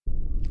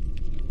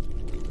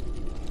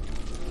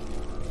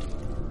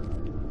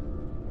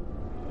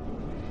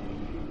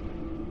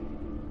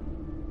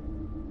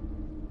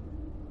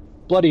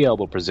Bloody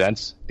Elbow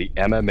presents the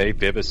MMA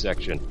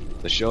Vivisection,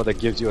 the show that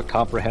gives you a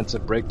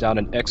comprehensive breakdown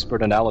and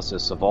expert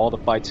analysis of all the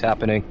fights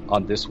happening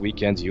on this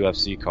weekend's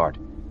UFC card.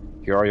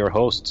 Here are your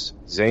hosts,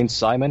 Zane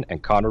Simon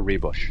and Connor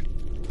Rebush.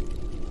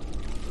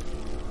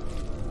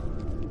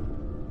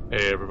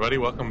 Hey everybody,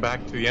 welcome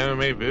back to the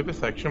MMA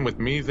Vivisection with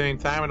me, Zane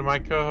Simon, and my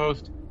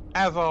co-host,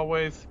 as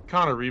always,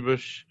 Connor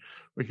Rebush.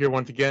 We're here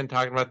once again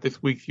talking about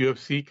this week's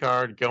UFC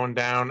card going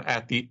down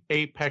at the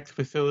Apex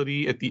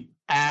facility at the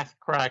ass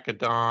crack of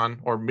dawn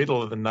or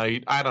middle of the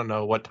night. I don't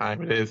know what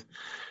time it is.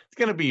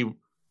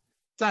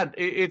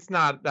 It's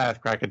not ass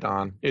crack of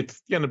dawn.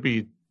 It's going to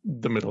be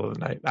the middle of the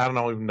night. I don't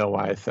even know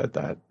why I said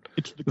that.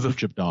 It's the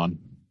gooch of dawn.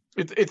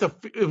 It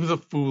was a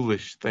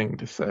foolish thing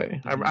to say.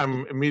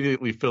 I'm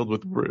immediately filled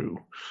with rue.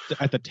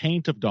 At the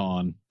taint of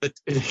dawn,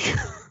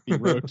 he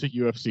rode to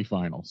UFC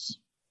finals.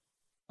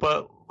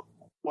 But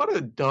what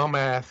a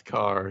dumbass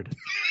card.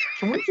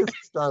 Can we just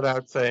start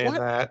out saying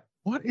that?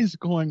 What is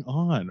going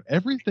on?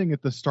 Everything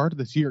at the start of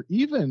this year,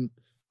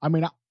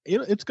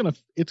 it's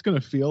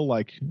gonna feel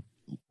like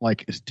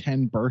it's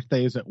 10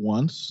 birthdays at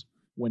once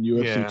when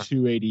UFC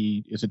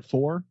 280, is it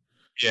 4?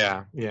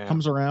 Yeah.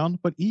 Comes around.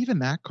 But even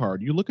that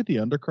card, you look at the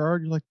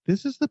undercard, you're like,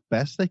 this is the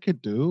best they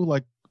could do.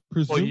 Like,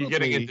 presumably, you're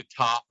getting into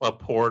Tapa,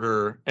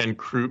 Porter, and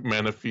Crute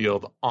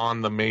Menafield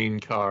on the main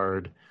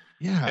card.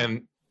 Yeah.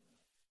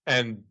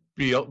 And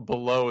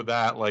below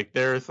that, like,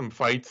 there are some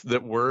fights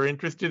that we're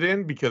interested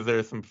in because there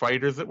are some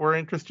fighters that we're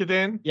interested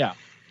in. Yeah.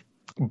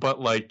 But,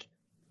 like,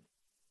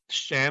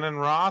 Shannon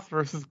Ross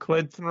versus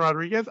Cledson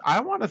Rodriguez,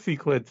 I want to see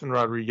Cledson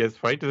Rodriguez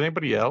fight. Does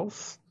anybody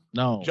else?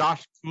 No.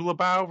 Josh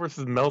Kulabau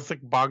versus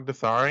Melsik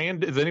Bogdasarian.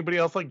 Does anybody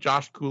else like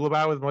Josh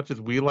Kulabau as much as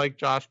we like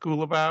Josh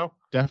Kulabau?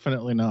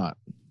 Definitely not.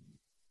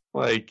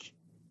 Like,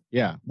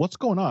 yeah, what's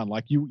going on?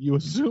 Like, you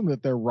assume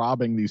that they're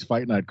robbing these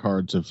fight night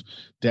cards of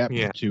depth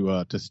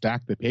to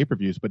stack the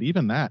pay-per-views, but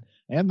even that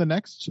and the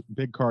next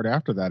big card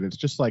after that, it's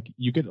just like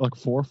you get like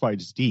 4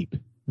 fights deep.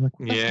 You're like,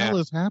 what the hell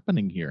is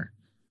happening here?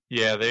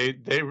 Yeah, they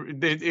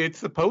it's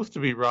supposed to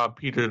be rob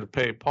Peter to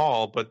pay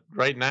Paul, but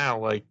right now,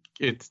 like,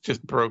 it's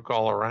just broke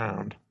all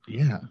around.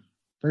 Yeah,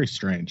 very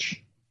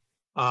strange.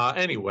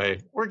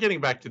 Anyway, we're getting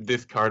back to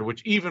this card,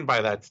 which even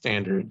by that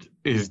standard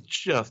is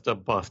just a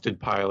busted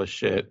pile of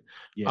shit.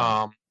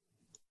 Yeah.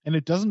 And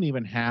it doesn't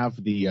even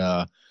have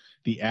the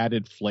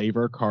added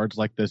flavor cards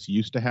like this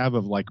used to have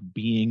of like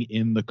being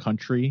in the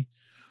country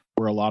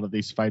where a lot of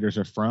these fighters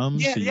are from.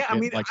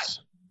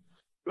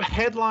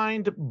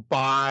 Headlined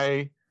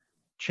by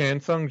Chan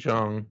Sung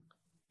Jung.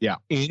 Yeah.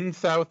 In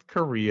South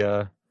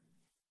Korea,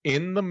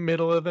 in the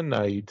middle of the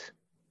night.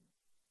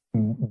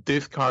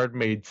 This card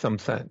made some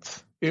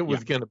sense. It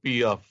was going to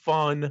be a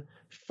fun,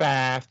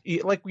 fast,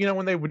 like,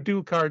 when they would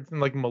do cards in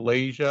like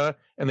Malaysia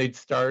and they'd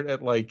start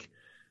at like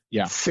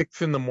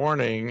 6 a.m,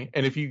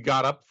 and if you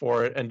got up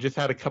for it and just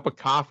had a cup of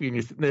coffee and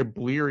you're sitting there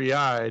bleary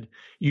eyed,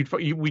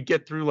 we'd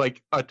get through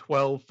like a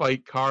 12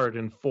 fight card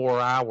in 4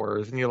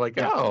 hours, and you're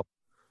like, oh,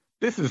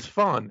 this is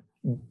fun.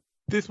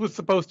 This was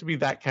supposed to be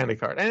that kind of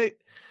card, and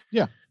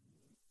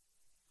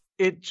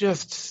it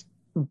just,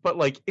 but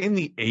like in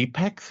the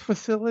Apex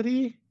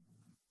facility.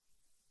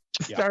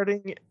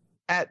 Starting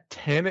at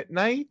 10 at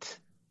night,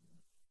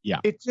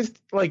 it just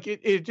like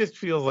it just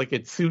feels like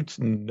it suits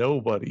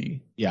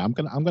nobody. Yeah, I'm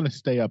gonna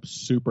stay up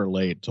super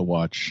late to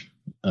watch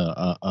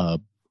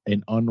not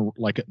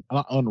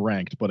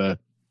unranked, but a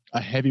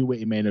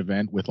heavyweight main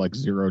event with like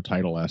 0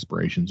 title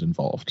aspirations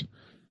involved.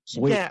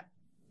 Sweet. Yeah.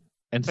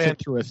 And sit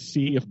through a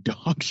sea of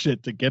dog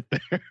shit to get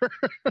there.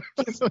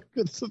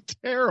 It's a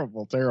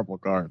terrible, terrible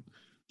card.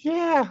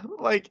 Yeah,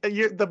 like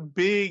the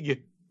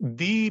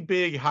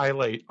big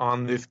highlight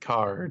on this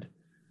card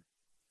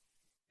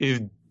is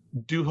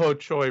Doo-Ho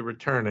Choi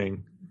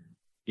returning.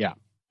 Yeah.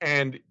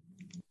 And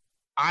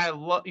I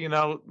love,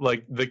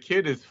 like, the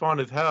kid is fun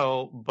as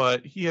hell,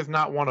 but he has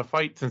not won a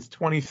fight since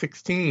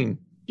 2016.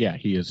 Yeah,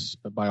 he is,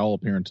 by all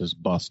appearances,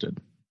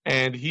 busted.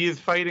 And he is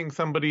fighting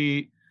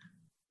somebody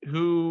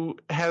who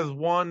has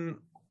won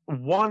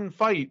 1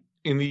 fight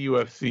in the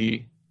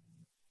UFC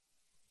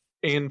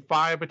in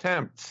 5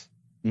 attempts.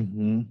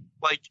 Mm-hmm.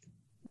 Like,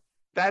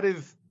 that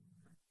is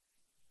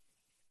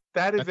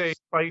a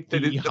fight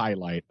that is the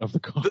highlight of the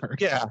card.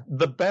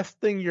 The best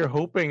thing you're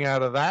hoping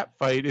out of that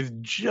fight is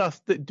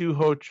just that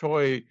Doo-Ho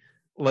Choi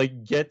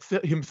like gets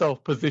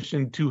himself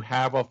positioned to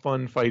have a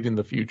fun fight in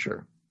the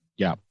future.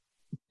 Yeah.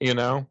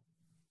 Yeah,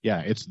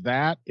 it's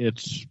that.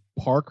 It's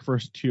Park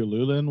versus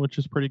Tiululin, which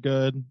is pretty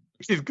good.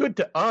 Which is good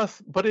to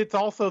us, but it's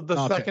also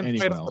the second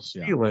fight of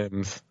the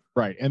prelims.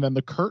 Right, and then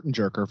the curtain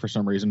jerker for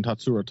some reason,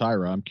 Tatsuro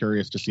Taira. I'm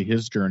curious to see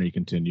his journey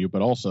continue,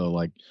 but also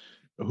like,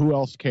 who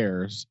else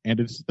cares? And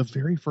it's the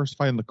very first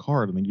fight in the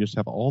card, and then you just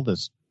have all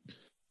this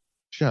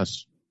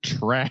just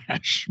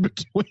trash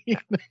between.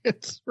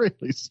 It's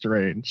really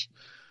strange.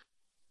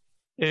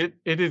 It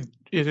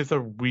is a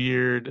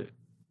weird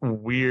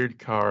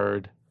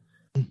card,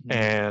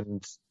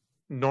 and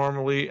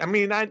normally,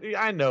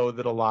 I know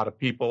that a lot of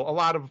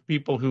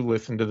people who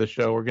listen to the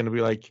show are going to be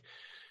like,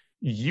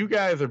 you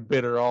guys are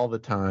bitter all the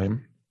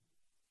time.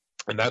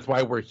 And that's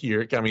why we're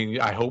here. I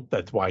mean, I hope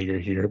that's why you're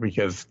here,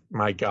 because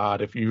my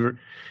God, if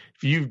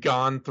you've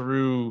gone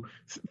through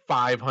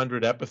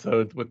 500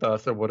 episodes with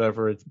us or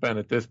whatever it's been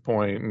at this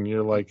point, and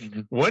you're like,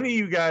 when are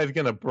you guys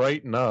going to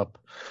brighten up?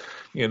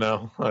 You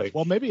know, like,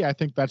 well, maybe I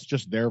think that's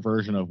just their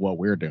version of what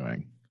we're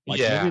doing.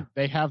 Like, maybe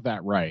they have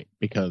that right,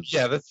 because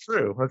that's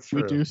true. That's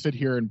true. We do sit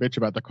here and bitch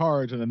about the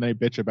cards, and then they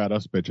bitch about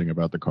us bitching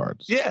about the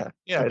cards. Yeah.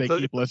 But they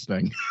keep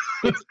listening.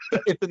 It's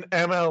an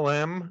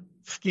MLM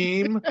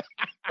scheme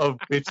of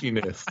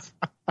bitchiness,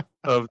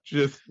 of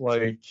just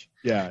like,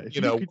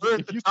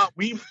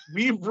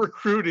 we've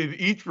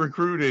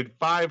recruited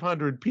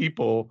 500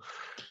 people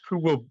who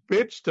will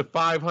bitch to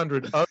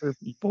 500 other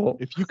people.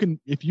 If you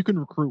can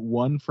recruit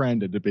one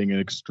friend into being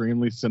an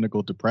extremely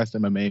cynical, depressed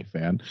MMA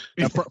fan,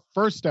 now,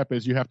 first step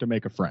is you have to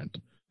make a friend.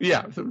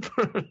 Yeah.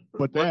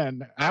 But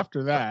then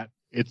after that,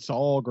 it's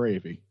all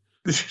gravy.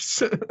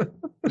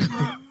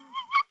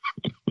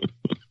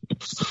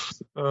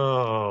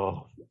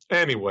 Oh,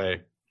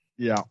 anyway.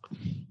 Yeah.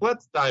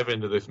 Let's dive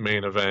into this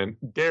main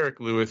event. Derek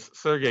Lewis,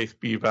 Sergey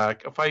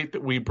Spivak, a fight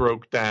that we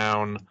broke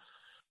down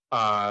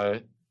a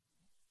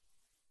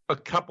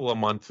couple of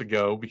months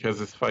ago, because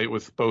this fight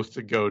was supposed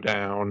to go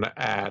down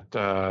at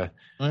I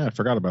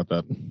forgot about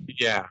that.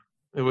 Yeah.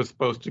 It was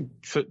supposed to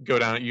go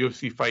down at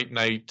UFC Fight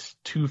Night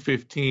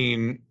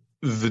 215,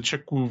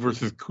 Zachukwu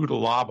versus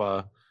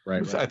Kudalaba.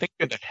 Right. I think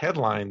the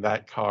headline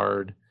that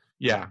card.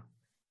 Yeah.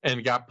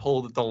 And got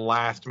pulled at the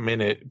last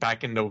minute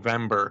back in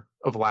November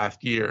of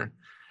last year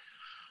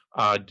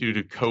due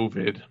to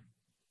COVID,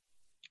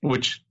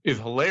 which is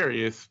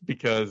hilarious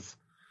because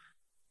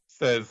it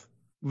says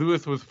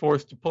Lewis was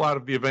forced to pull out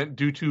of the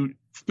event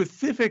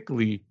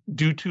specifically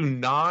due to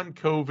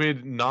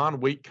non-COVID,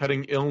 non-weight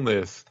cutting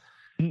illness.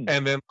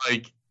 And then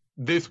like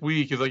this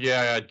week is like,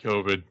 yeah, I had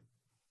COVID.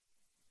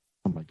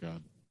 Oh my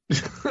God.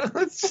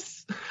 It's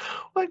just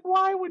like,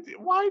 why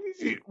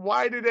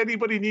did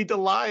anybody need to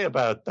lie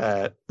about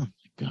that? Oh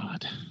my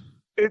God.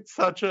 It's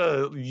such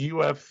a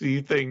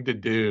UFC thing to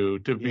do,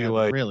 to be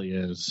like, it really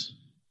is.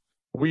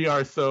 We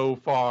are so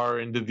far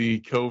into the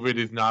COVID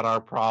is not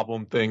our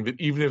problem thing that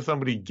even if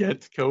somebody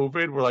gets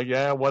COVID, we're like,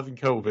 yeah, it wasn't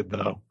COVID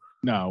though.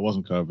 No, it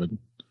wasn't COVID.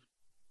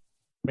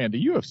 Man,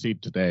 the UFC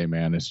today,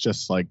 man, it's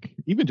just like,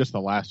 even just the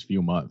last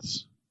few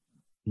months,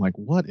 like,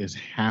 what is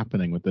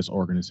happening with this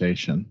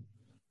organization?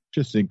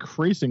 Just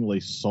increasingly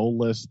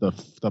soulless. The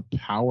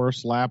power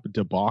slap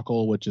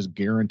debacle, which is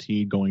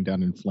guaranteed going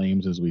down in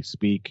flames as we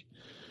speak.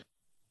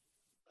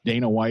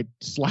 Dana White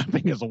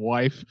slapping his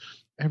wife.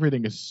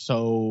 Everything is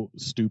so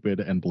stupid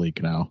and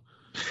bleak now.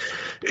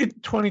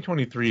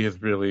 2023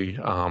 has really,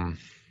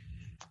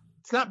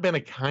 it's not been a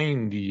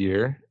kind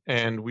year,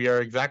 and we are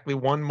exactly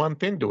 1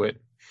 month into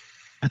it.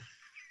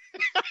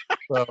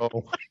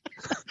 So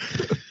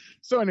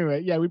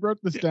anyway, yeah, we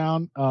broke this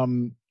down.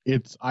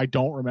 I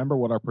don't remember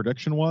what our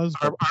prediction was.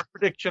 Our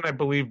prediction, I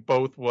believe,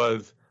 both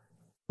was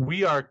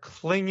we are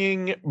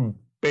clinging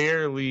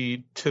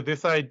barely to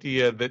this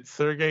idea that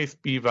Sergey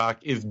Spivak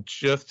is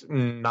just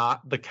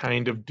not the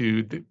kind of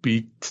dude that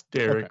beats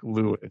Derek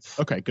Lewis.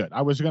 Okay, good.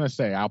 I was going to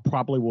say I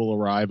probably will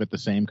arrive at the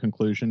same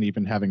conclusion,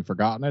 even having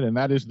forgotten it, and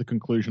that is the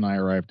conclusion I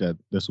arrived at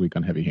this week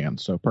on Heavy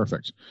Hands. So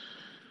perfect.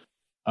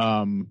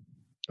 A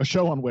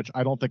show on which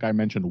I don't think I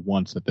mentioned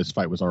once that this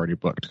fight was already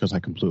booked, because I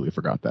completely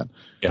forgot that.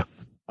 Yeah.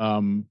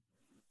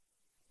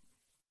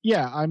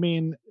 Yeah, I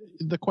mean,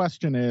 the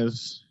question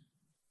is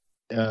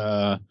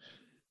Derek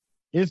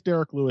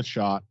Lewis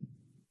shot,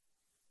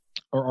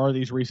 or are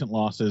these recent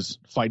losses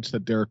fights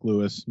that Derek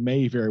Lewis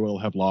may very well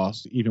have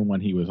lost even when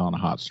he was on a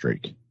hot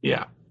streak?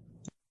 Yeah.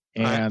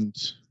 And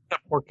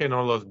 ¿Por qué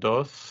no los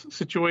dos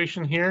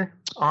situation here,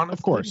 honestly?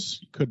 Of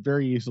course, could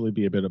very easily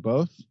be a bit of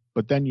both,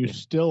 but then you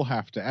still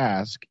have to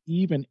ask,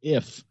 even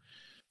if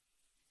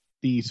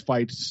these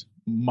fights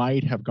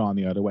might have gone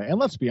the other way, and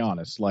let's be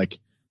honest, like,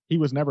 he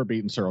was never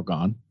beaten Cyril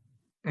Gane.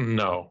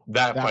 No,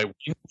 that fight,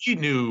 we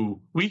knew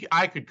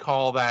I could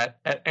call that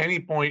at any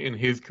point in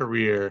his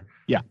career.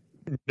 Yeah.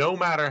 No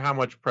matter how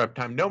much prep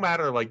time, no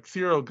matter, like,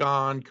 Cyril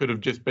Gane could have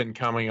just been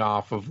coming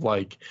off of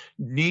like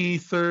knee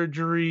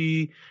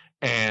surgery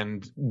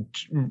and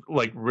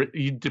like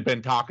he'd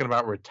been talking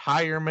about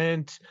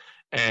retirement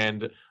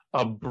and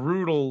a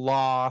brutal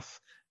loss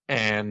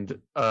and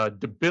a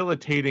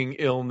debilitating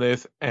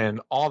illness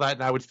and all that,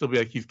 and I would still be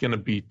like, he's going to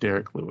beat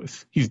Derek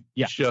Lewis. He's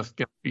just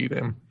going to beat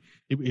him.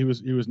 He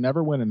was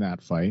never winning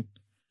that fight.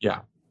 Yeah.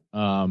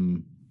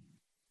 The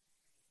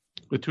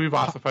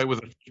Tuivasa fight was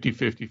a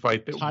 50-50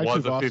 fight. That Tai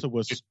was Tuivasa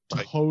was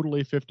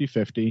totally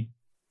 50-50.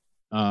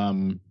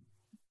 And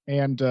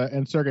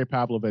Sergey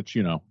Pavlovich,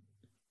 you know,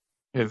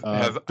 has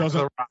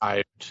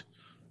arrived.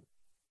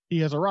 He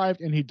has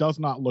arrived, and he does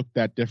not look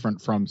that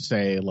different from,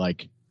 say,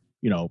 like,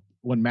 you know,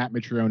 when Matt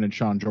Mitrione and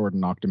Sean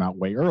Jordan knocked him out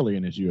way early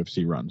in his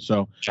UFC run.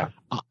 So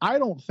I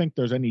don't think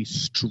there's any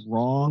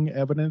strong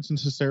evidence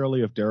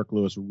necessarily of Derek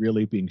Lewis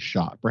really being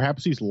shot.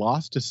 Perhaps he's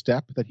lost a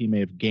step that he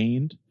may have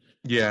gained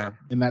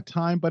in that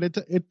time, but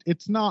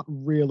it's not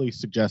really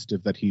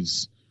suggestive that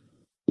he's,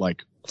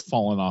 like,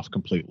 fallen off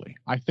completely.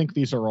 I think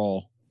these are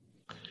all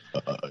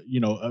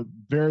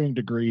varying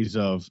degrees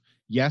of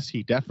yes,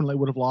 he definitely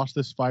would have lost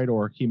this fight,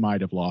 or he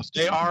might have lost.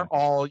 They are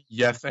all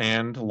yes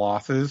and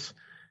losses.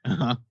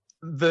 Uh-huh.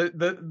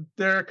 There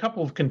are a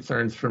couple of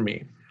concerns for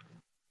me,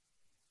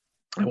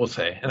 I will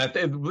say, and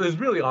there's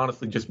really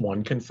honestly just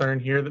one concern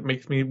here that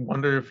makes me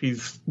wonder if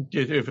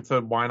it's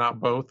a why not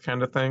both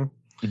kind of thing.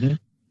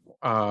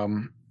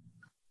 Mm-hmm.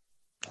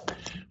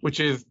 Which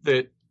is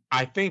that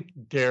I think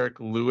Derek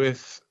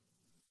Lewis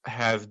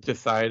has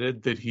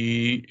decided that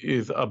he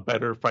is a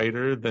better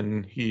fighter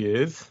than he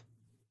is.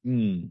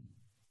 Mm.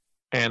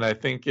 And I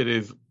think it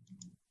is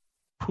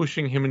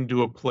pushing him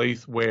into a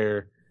place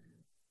where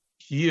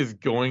he is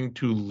going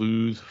to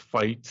lose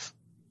fights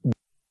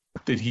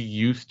that he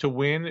used to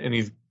win, and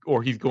he's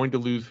going to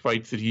lose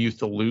fights that he used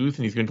to lose,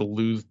 and he's going to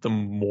lose them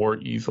more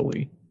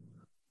easily.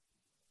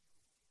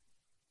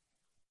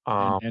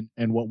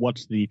 And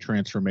what's the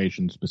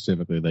transformation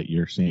specifically that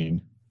you're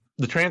seeing?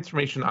 The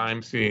transformation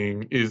I'm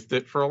seeing is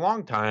that for a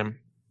long time,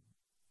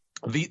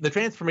 the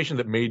transformation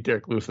that made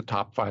Derek Lewis a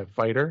top 5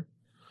 fighter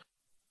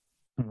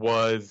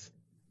was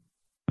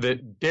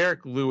that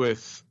Derek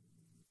Lewis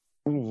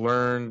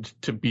learned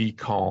to be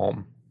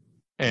calm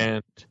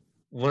and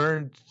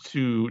learned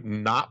to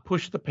not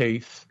push the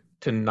pace,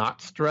 to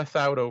not stress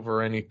out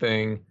over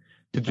anything,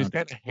 to just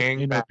kind of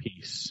hang back.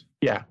 Peace.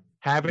 Yeah,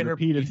 have inner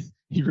peace.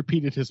 He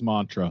repeated his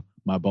mantra,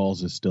 "My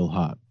balls is still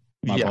hot.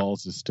 My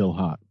balls is still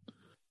hot."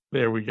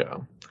 There we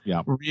go.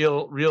 Yeah.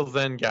 Real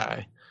Zen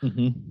guy.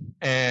 Mm-hmm.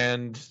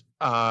 And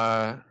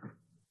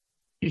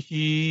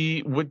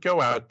he would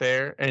go out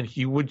there and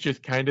he would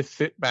just kind of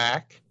sit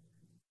back,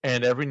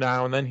 and every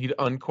now and then he'd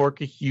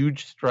uncork a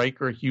huge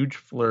strike or a huge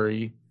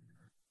flurry,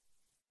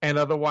 and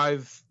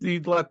otherwise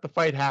he'd let the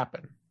fight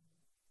happen.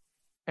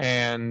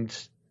 And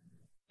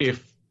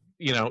if,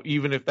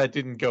 even if that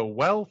didn't go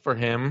well for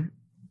him,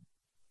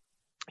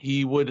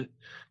 he would,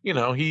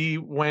 he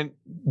went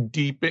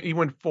deep. He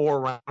went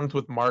 4 rounds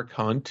with Mark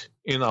Hunt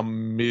in a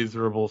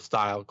miserable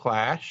style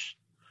clash,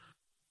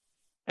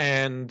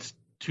 and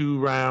 2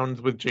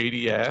 rounds with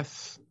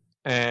JDS.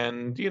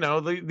 And,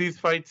 these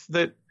fights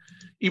that,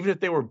 even if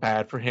they were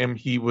bad for him,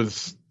 he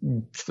was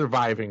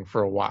surviving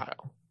for a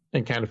while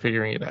and kind of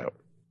figuring it out.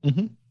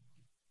 Mm-hmm.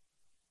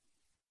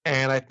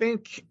 And I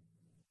think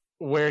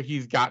where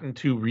he's gotten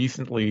to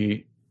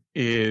recently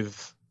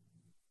is,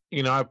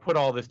 I've put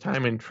all this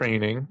time in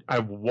training.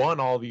 I've won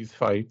all these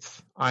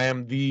fights. I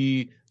am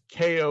the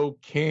KO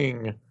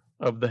king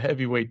of the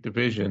heavyweight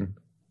division.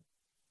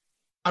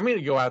 I'm going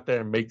to go out there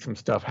and make some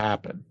stuff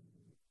happen.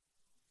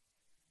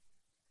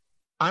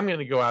 I'm going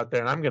to go out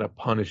there and I'm going to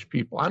punish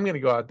people. I'm going to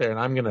go out there and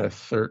I'm going to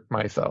assert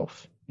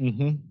myself.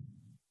 Mm-hmm.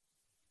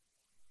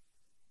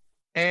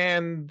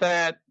 And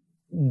that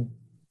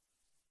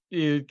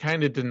it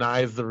kind of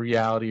denies the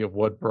reality of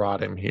what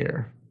brought him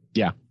here.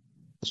 Yeah.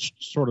 It's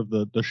sort of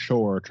the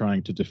shore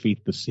trying to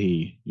defeat the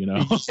sea,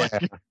 Yeah.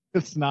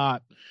 It's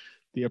not,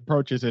 the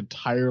approach is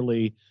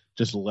entirely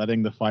just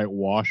letting the fight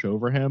wash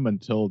over him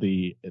until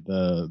the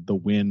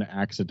win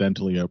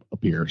accidentally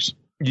appears.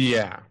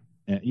 Yeah.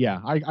 And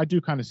yeah, I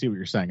do kind of see what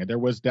you're saying. There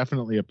was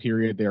definitely a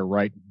period there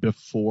right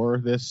before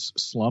this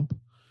slump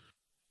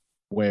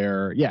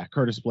where,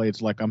 Curtis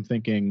Blades, like, I'm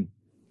thinking.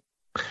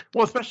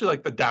 Well, especially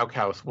like the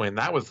Daukhouse win.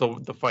 That was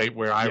the fight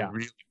where I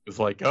really was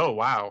like, oh,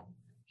 wow,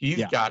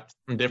 he's got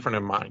something different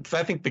in mind. Because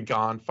I think the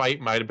Gane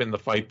fight might have been the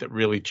fight that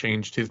really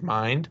changed his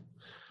mind.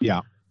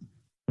 Yeah.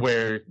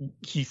 Where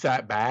he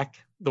sat back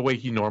the way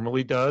he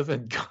normally does,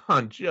 and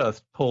Gane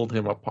just pulled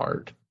him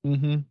apart.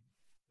 Mm-hmm.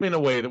 In a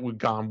way that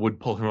Gane would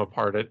pull him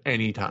apart at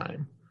any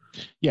time.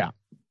 Yeah.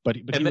 But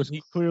he was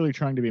clearly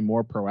trying to be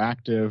more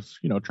proactive,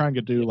 trying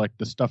to do like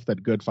the stuff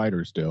that good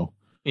fighters do.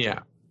 Yeah.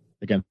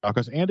 Against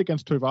Daukhouse and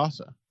against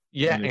Tuivasa.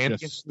 Yeah, and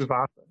against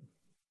Tuivasa.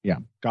 Yeah,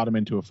 got him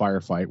into a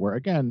firefight where,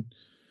 again,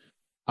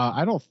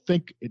 I don't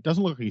think, it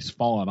doesn't look like he's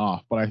fallen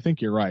off, but I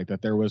think you're right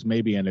that there was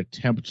maybe an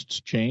attempt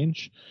to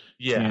change.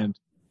 Yeah. And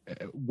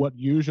what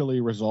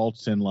usually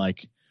results in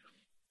like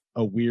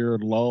a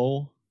weird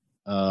lull,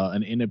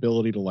 an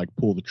inability to like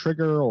pull the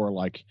trigger, or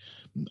like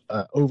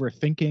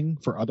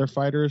overthinking for other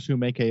fighters who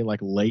make a like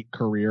late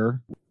career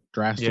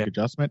drastic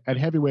adjustment. At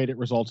heavyweight, it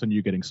results in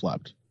you getting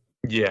slept.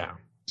 Yeah.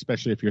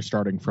 Especially if you're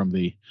starting from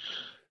the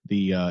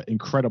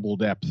incredible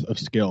depth of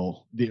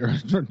skill.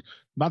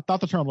 Not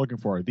the term I'm looking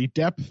for. The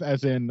depth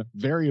as in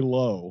very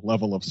low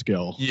level of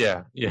skill.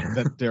 Yeah.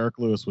 That Derek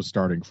Lewis was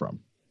starting from.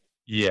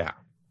 Yeah.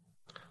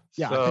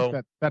 Yeah, so, I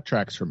think that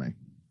tracks for me.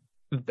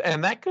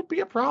 And that could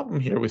be a problem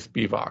here with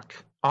Spivak,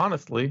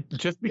 honestly.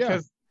 Just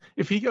because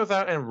if he goes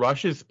out and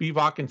rushes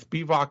Spivak,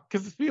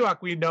 because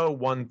Spivak, we know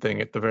one thing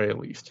at the very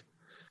least.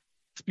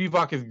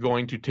 Spivak is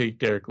going to take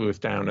Derek Lewis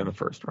down in the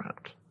first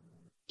round.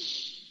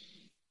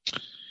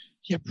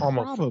 Yeah,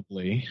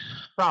 probably.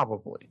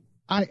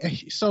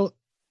 So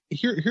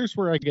here's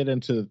where I get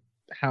into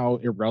how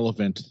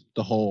irrelevant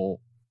the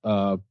whole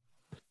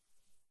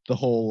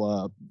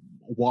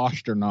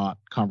washed or not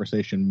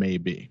conversation may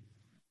be.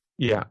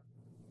 Yeah.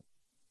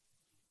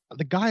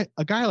 A guy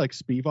like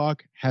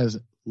Spivak has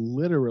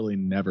literally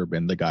never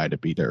been the guy to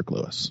beat Derek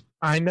Lewis.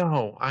 I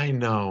know.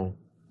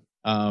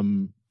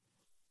 And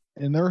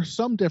there are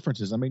some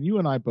differences. I mean, you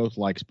and I both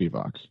like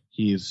Spivak.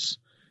 He's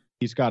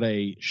got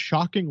a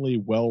shockingly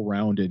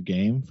well-rounded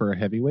game for a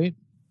heavyweight.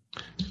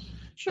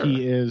 Sure.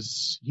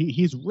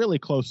 He's really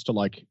close to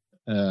like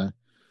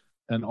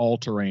an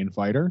all-terrain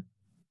fighter.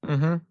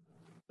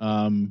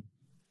 Mm-hmm.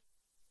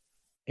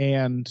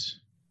 And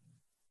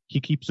he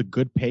keeps a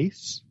good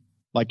pace.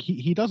 Like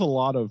he does a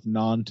lot of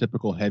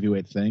non-typical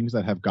heavyweight things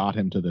that have got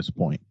him to this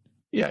point.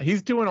 Yeah,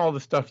 he's doing all the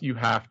stuff you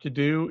have to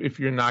do if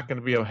you're not going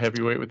to be a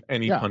heavyweight with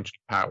any punching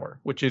power,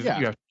 which is you have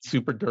to be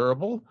super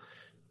durable,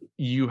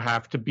 you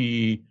have to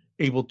be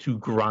able to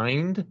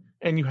grind,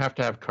 and you have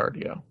to have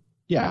cardio.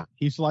 Yeah,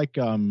 he's like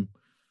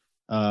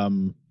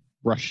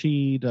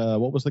Rashid,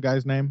 what was the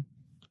guy's name?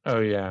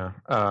 Oh, yeah.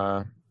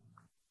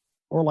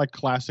 Or like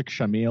classic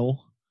Shamil.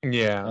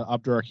 Yeah.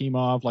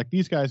 Abdurakhimov, like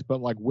these guys, but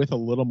like with a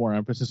little more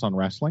emphasis on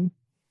wrestling,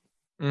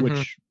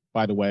 which,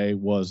 by the way,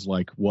 was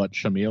like what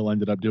Shamil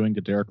ended up doing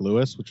to Derek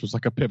Lewis, which was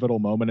like a pivotal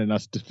moment in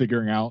us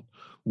figuring out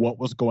what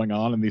was going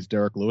on in these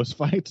Derek Lewis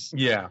fights.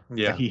 Yeah.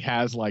 He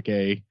has like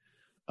a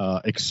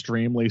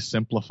extremely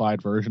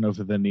simplified version of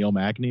the Neil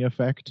Magny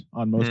effect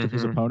on most of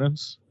his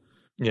opponents.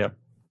 Yeah.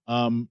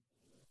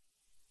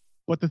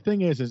 But the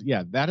thing is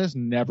that has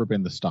never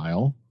been the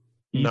style,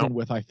 even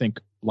with, I think,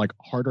 like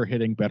harder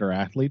hitting, better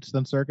athletes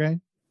than Sergey.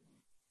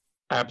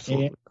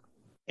 Absolutely.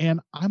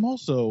 And I'm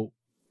also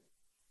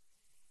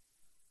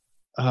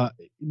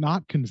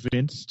not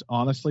convinced,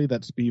 honestly,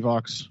 that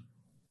Spivak's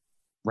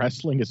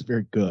wrestling is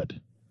very good.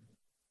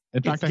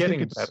 In fact, I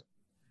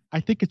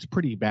think it's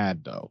pretty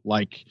bad, though.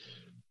 Like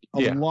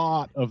a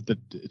lot of the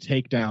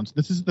takedowns.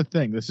 This is the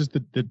thing. This is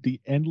the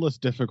endless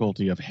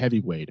difficulty of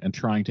heavyweight and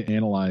trying to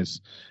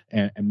analyze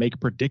and make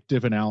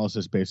predictive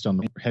analysis based on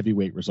the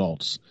heavyweight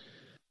results.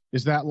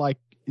 Is that like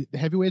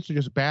heavyweights are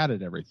just bad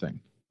at everything.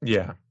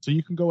 Yeah. So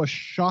you can go a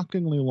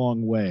shockingly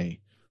long way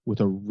with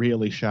a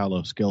really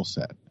shallow skill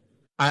set.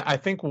 I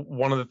think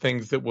one of the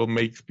things that will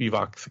make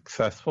Spivak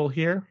successful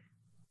here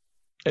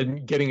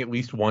and getting at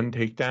least one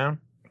takedown,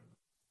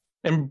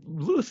 and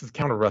Lewis's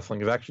counter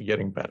wrestling is actually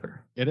getting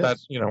better. It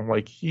is.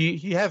 Like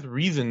he has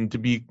reason to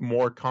be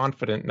more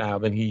confident now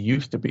than he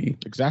used to be.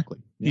 Exactly.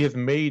 He has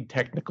made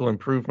technical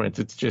improvements.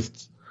 It's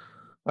just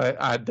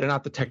they're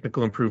not the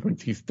technical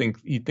improvements he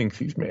thinks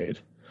he's made.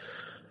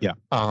 Yeah.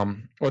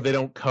 Or they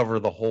don't cover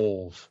the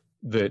holes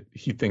that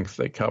he thinks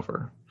they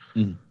cover.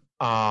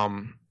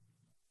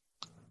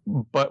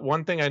 But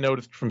one thing I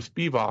noticed from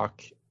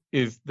Spivak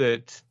is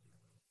that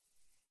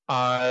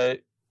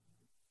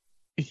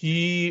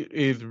he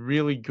is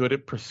really good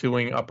at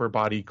pursuing upper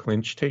body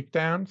clinch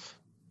takedowns.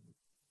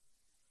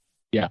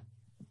 Yeah.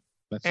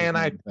 I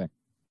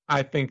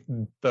think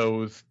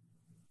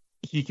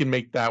he can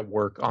make that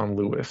work on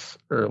Lewis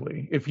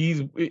early. If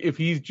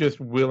he's just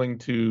willing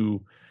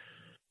to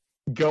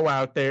go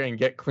out there and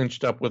get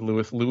clinched up with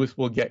Lewis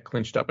will get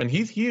clinched up. And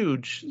he's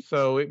huge,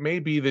 so it may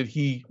be that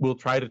he will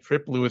try to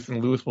trip Lewis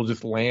and Lewis will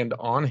just land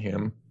on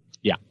him.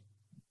 Yeah.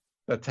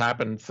 That's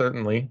happened,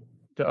 certainly,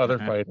 to other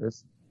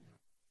fighters.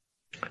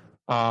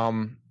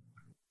 But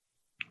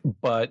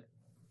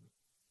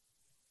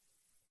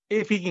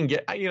if he can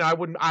get,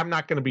 I'm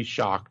not going to be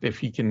shocked if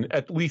he can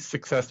at least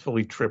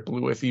successfully trip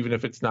Lewis, even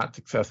if it's not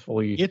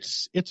successfully.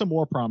 It's a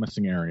more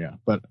promising area,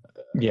 but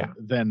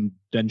than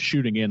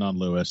shooting in on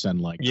Lewis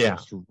and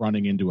just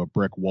running into a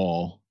brick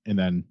wall and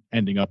then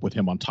ending up with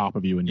him on top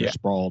of you and you're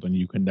sprawled and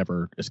you can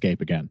never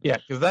escape again. Yeah,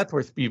 because that's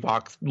where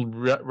Spivak's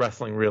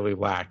wrestling really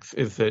lacks,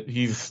 is that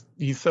he's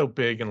so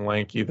big and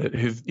lanky that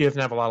he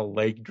doesn't have a lot of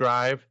leg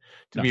drive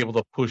to be able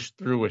to push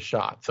through a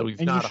shot. So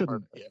he's not.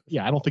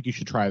 I don't think you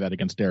should try that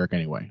against Derek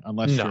anyway,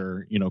 unless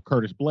you're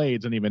Curtis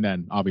Blades, and even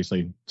then,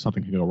 obviously,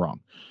 something can go wrong.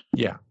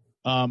 Yeah.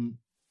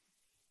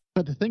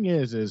 But the thing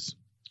is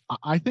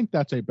I think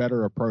that's a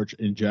better approach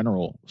in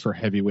general for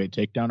heavyweight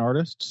takedown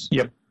artists.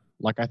 Yep.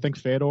 Like I think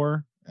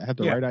Fedor had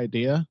the right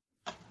idea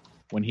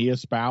when he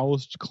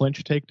espoused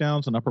clinch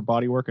takedowns and upper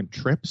body work and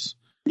trips.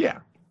 Yeah.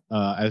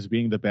 As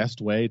being the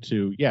best way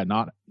to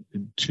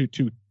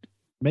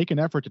make an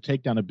effort to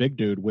take down a big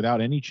dude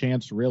without any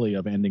chance really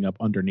of ending up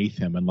underneath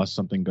him unless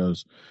something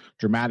goes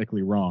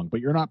dramatically wrong. But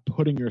you're not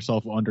putting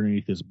yourself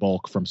underneath his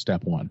bulk from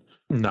step one.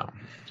 No.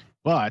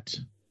 But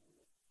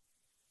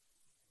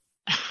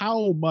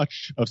how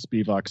much of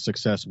Spivak's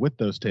success with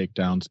those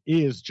takedowns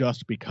is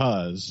just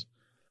because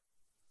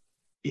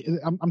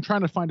I'm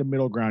trying to find a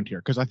middle ground here,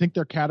 because I think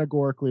they're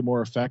categorically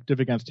more effective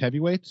against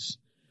heavyweights.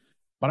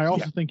 But I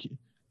also think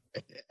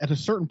at a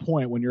certain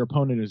point when your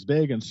opponent is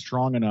big and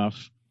strong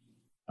enough,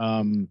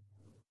 they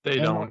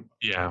don't.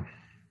 Yeah.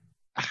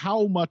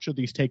 How much of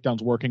these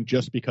takedowns working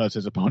just because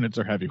his opponents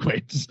are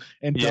heavyweights?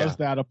 And does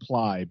that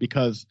apply?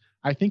 Because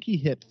I think he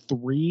hit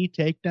 3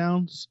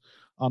 takedowns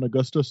on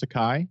Augusto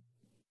Sakai.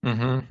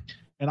 Mm-hmm.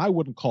 And I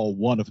wouldn't call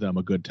one of them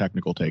a good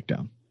technical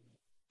takedown.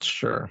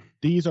 Sure.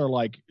 These are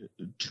like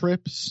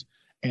trips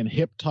and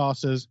hip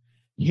tosses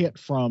hit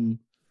from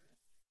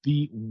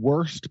the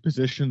worst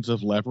positions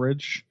of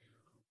leverage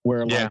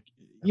where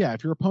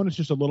if your opponent's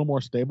just a little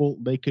more stable,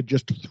 they could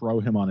just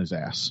throw him on his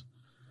ass.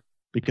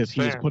 because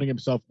he is putting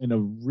himself in a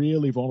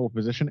really vulnerable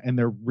position, and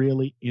they're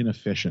really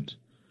inefficient.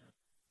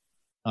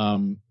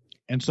 And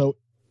so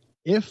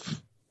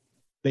if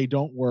they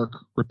don't work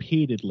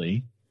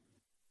repeatedly,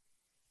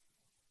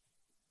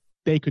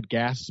 they could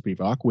gas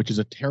Spivak, which is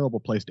a terrible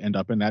place to end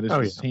up in. That is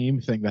the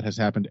same thing that has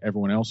happened to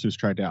everyone else who's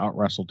tried to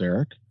out-wrestle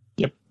Derek.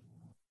 Yep.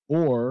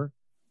 Or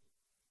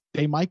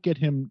they might get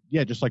him,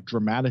 just like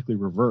dramatically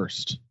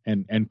reversed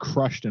and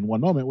crushed in one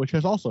moment, which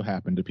has also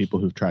happened to people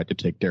who've tried to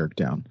take Derek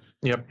down.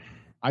 Yep.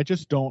 I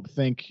just don't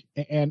think,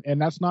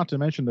 and that's not to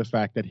mention the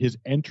fact that his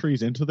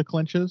entries into the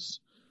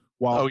clinches,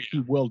 while he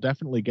will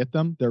definitely get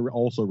them, they're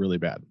also really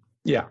bad.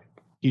 Yeah.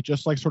 He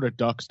just like sort of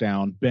ducks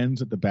down,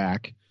 bends at the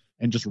back,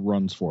 and just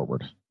runs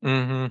forward.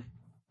 Mm-hmm.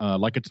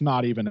 Like it's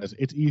not even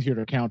it's easier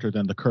to counter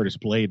than the Curtis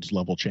Blades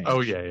level change.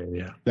 Oh,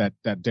 yeah.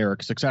 That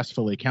Derek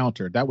successfully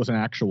countered. That was an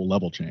actual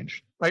level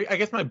change. I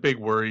guess my big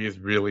worry is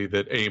really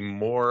that a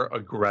more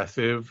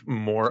aggressive,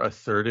 more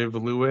assertive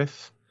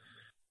Lewis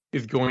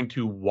is going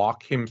to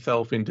walk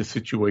himself into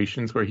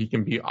situations where he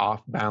can be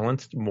off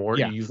balanced more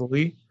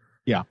easily.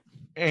 Yeah.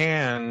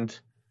 And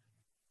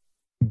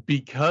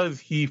because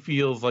he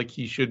feels like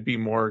he should be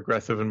more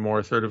aggressive and more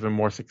assertive and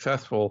more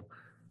successful,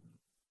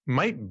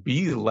 might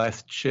be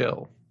less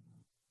chill.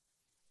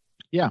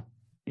 Yeah.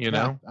 You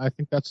know? I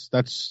think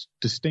that's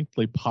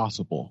distinctly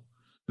possible.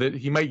 That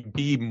he might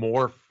be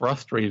more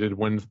frustrated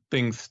when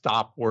things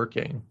stop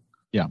working.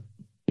 Yeah.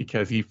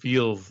 Because he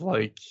feels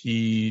like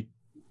he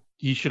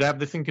should have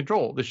this in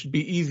control. This should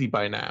be easy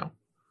by now.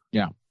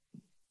 Yeah.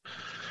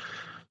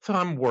 So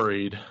I'm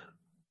worried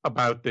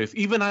about this,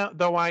 even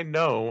though I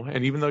know,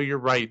 and even though you're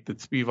right, that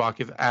Spivak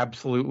is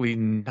absolutely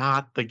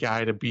not the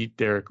guy to beat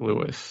Derek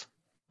Lewis.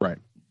 Right.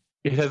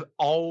 It has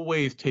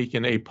always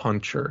taken a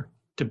puncher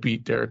to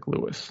beat Derek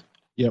Lewis.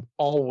 Yep.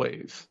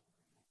 Always.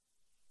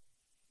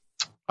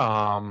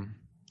 I'm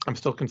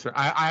still concerned.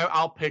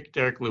 I'll pick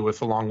Derek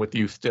Lewis along with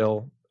you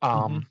still.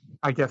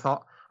 I guess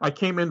I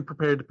came in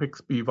prepared to pick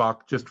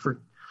Spivak just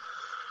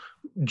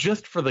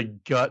for the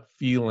gut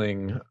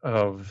feeling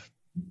of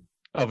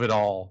it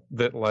all,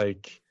 that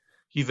like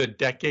he's a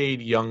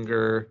decade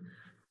younger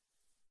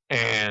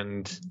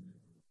and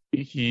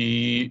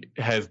he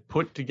has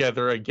put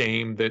together a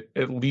game that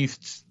at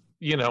least,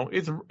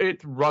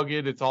 it's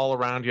rugged, it's all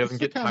around. He doesn't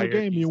get tired. It's the kind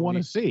of game you want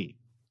to see.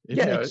 It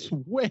makes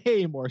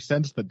way more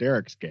sense than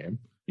Derek's game.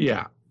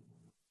 Yeah.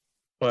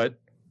 But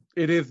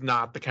it is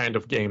not the kind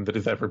of game that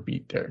has ever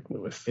beat Derek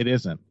Lewis. It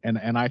isn't. And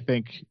I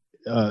think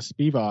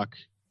Spivak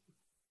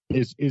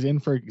is in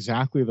for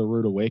exactly the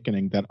rude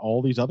awakening that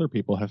all these other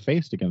people have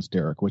faced against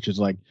Derek, which is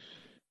like,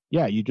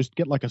 you just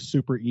get like a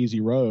super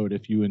easy road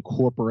if you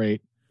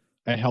incorporate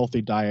a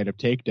healthy diet of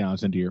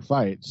takedowns into your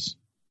fights,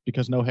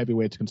 because no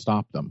heavyweights can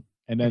stop them.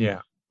 And then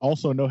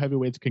also no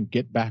heavyweights can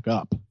get back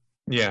up.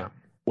 Yeah.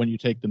 When you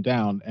take them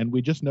down. And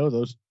we just know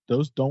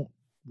those don't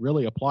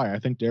really apply. I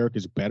think Derek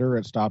is better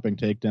at stopping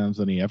takedowns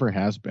than he ever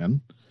has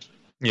been.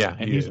 Yeah.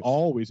 And he's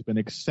always been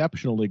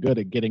exceptionally good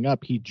at getting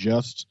up. He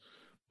just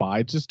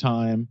bides his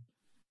time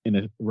in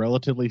a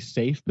relatively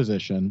safe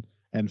position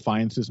and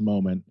finds his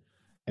moment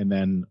and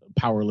then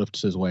power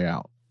lifts his way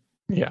out.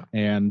 Yeah.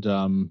 And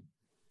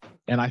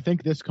I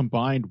think this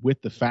combined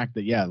with the fact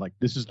that, like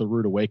this is the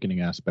rude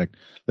awakening aspect,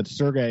 that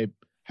Sergey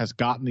has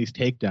gotten these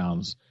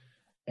takedowns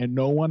and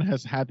no one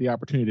has had the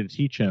opportunity to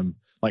teach him,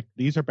 like,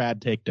 these are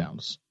bad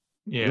takedowns.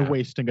 Yeah. You're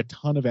wasting a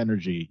ton of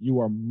energy.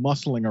 You are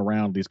muscling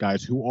around these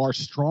guys who are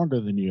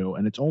stronger than you,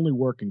 and it's only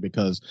working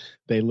because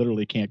they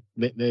literally can't.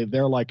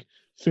 They're like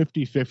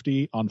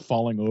 50-50 on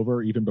falling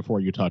over even before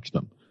you touch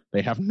them.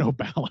 They have no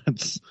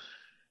balance.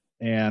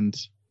 And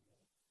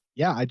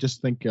I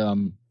just think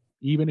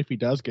even if he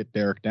does get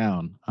Derek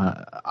down,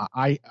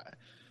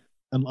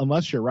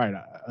 unless you're right,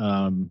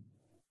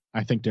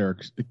 I think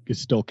Derek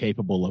is still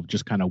capable of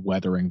just kind of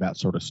weathering that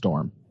sort of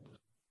storm.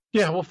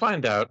 Yeah, we'll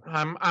find out.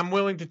 I'm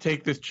willing to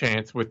take this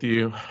chance with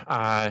you.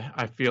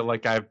 I feel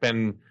like I've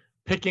been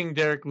picking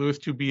Derek Lewis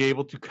to be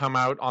able to come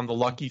out on the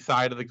lucky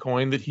side of the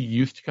coin that he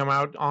used to come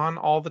out on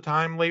all the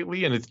time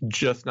lately, and it's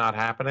just not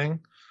happening.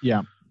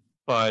 Yeah.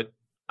 But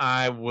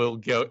I will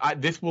go.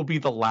 This will be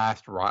the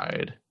last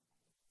ride.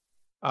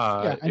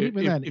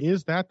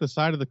 Is that the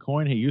side of the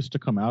coin he used to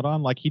come out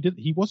on? Like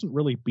he wasn't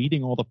really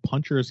beating all the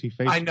punchers he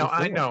faced. I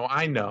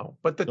know.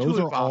 But the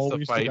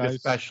Tuivasa fight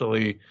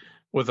especially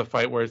was a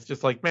fight where it's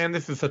just like, man,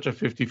 this is such a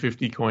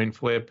 50-50 coin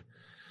flip.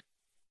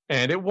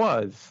 And it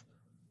was.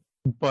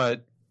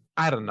 But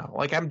I don't know.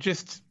 Like, I'm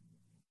just...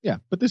 Yeah,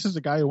 but this is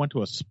a guy who went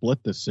to a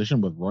split decision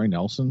with Roy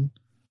Nelson.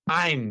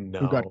 I know.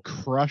 Who got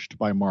crushed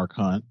by Mark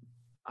Hunt.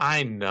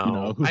 I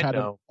know. Who had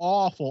an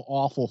awful,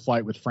 awful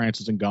fight with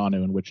Francis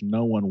Ngannou in which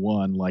no one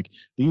won. Like,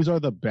 these are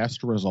the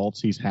best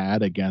results he's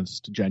had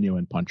against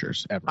genuine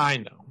punchers ever. I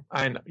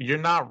know. You're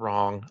not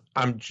wrong.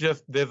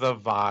 There's a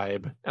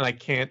vibe, and I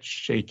can't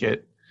shake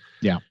it.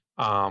 Yeah.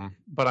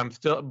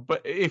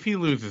 But if he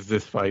loses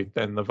this fight,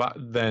 then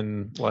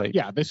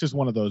this is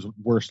one of those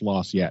worst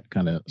loss yet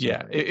kind of.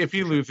 Yeah. If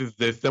he loses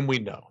this, then we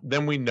know.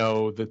 Then we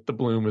know that the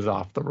bloom is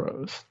off the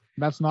rose.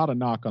 That's not a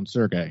knock on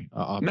Sergey,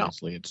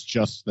 obviously. No. It's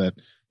just that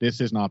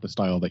this is not the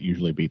style that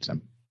usually beats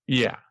him.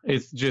 Yeah,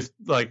 it's just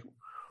like,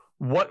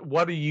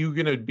 what are you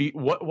gonna be?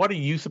 What are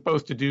you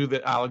supposed to do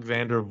that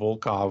Alexander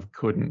Volkov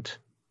couldn't?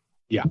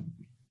 Yeah,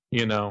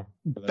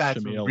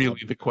 that's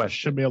really the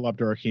question. Shamil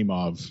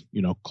Abdurakhimov,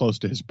 close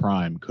to his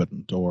prime,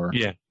 couldn't. Or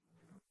yeah.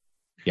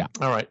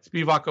 All right,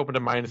 Spivak opened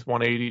at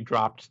 -180,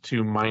 dropped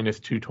to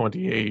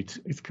 -228.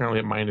 He's currently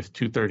at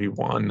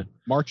 -231.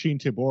 Marcin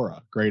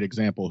Tybura, great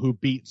example, who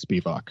beat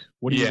Spivak.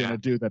 What are you going to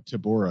do that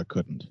Tybura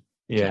couldn't?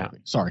 Yeah. Exactly.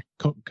 Sorry,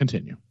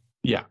 continue.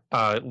 Yeah.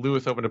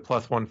 Lewis opened at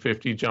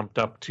 +150, jumped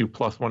up to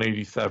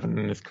 +187,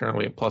 and is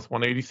currently at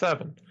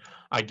 +187.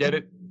 I get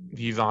it.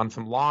 He's on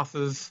some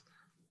losses.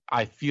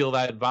 I feel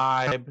that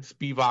vibe.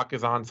 Spivak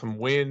is on some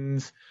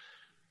wins.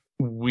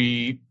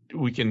 We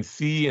can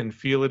see and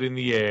feel it in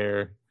the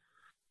air.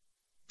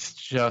 It's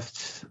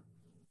just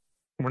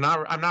I'm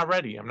not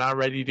ready. I'm not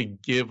ready to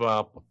give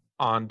up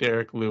on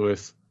Derek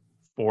Lewis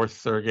for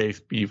Sergey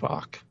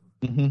Spivak.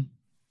 Mm-hmm.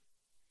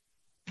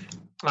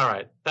 All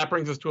right, that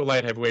brings us to a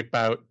light heavyweight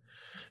bout.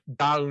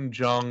 Daun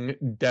Jung,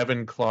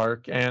 Devin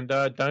Clark, and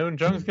Daun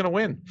Jung is going to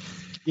win.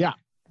 Yeah,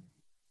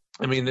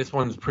 I mean, this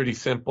one's pretty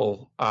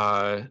simple.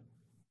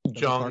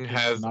 Jung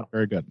has not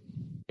very good.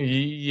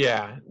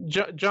 Yeah,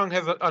 Jung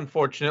has,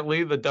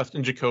 unfortunately, the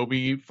Dustin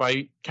Jacoby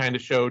fight kind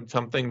of showed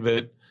something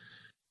that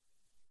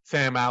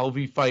Sam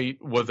Alvey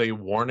fight was a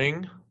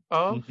warning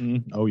of.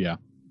 Mm-hmm. Oh yeah,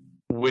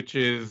 which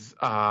is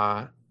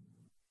I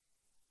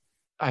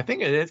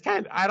think it's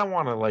kind of, I don't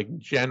want to like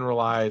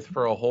generalize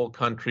for a whole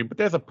country, but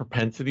there's a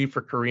propensity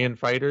for Korean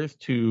fighters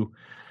to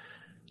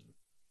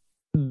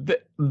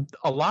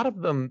a lot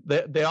of them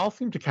they all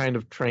seem to kind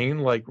of train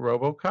like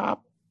RoboCop.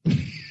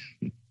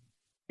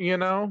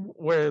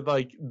 Where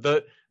like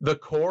the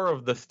core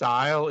of the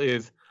style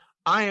is,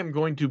 I am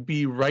going to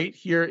be right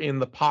here in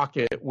the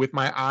pocket with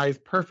my eyes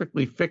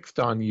perfectly fixed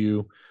on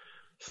you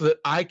so that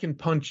I can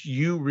punch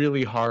you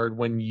really hard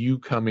when you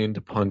come in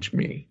to punch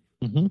me.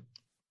 Mm-hmm.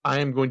 I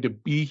am going to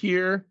be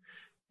here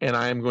and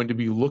I am going to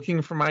be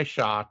looking for my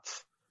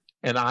shots,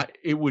 and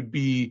it would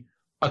be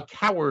a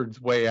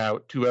coward's way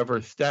out to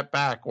ever step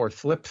back or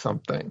slip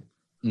something.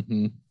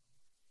 Mm-hmm.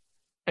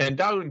 And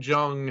Daun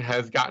Jung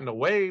has gotten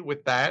away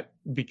with that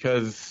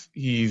because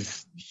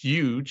he's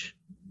huge.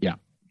 Yeah.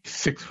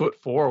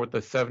 6'4" with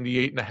a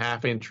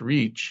 78.5-inch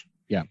reach.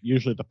 Yeah.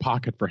 Usually the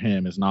pocket for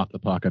him is not the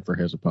pocket for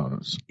his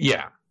opponents.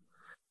 Yeah.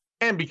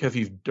 And because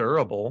he's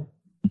durable.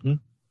 Mm-hmm.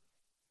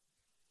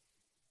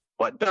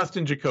 But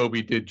Dustin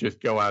Jacoby did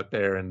just go out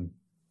there and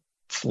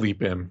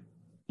sleep him.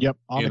 Yep.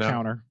 On the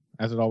counter,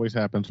 as it always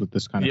happens with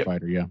this kind of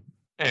fighter. Yeah.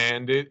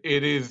 And it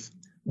is,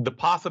 the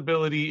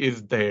possibility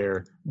is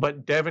there,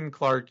 but Devin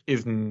Clark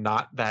is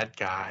not that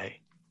guy.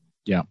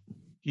 Yeah.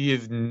 He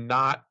is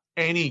not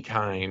any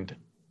kind.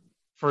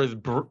 For as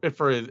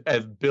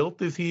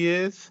built as he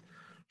is,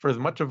 for as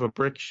much of a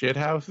brick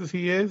shithouse as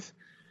he is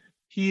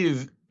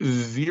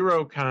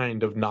zero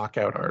kind of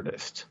knockout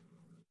artist.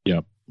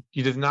 Yep.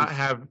 He does not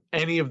have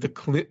any of the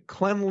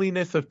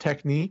cleanliness of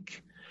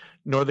technique,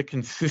 nor the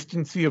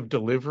consistency of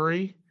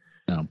delivery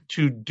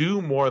to do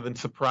more than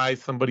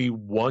surprise somebody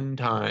one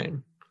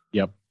time.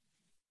 Yep.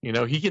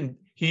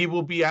 He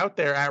will be out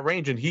there at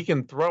range and he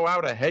can throw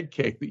out a head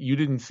kick that you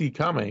didn't see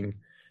coming.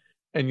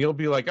 And you'll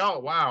be like, oh,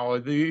 wow,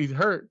 he's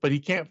hurt. But he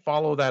can't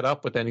follow that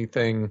up with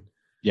anything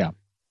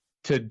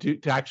to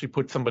actually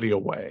put somebody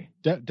away.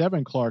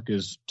 Devin Clark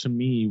is, to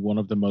me, one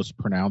of the most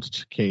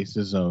pronounced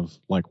cases of,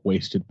 like,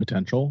 wasted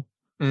potential.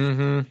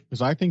 Mm-hmm.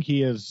 Because I think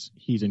he's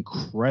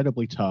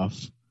incredibly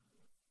tough.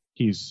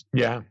 He's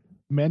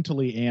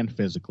mentally and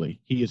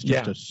physically. He is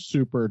just a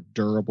super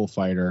durable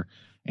fighter.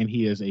 And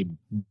he is a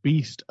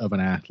beast of an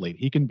athlete.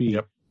 He can be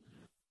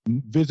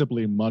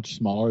visibly much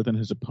smaller than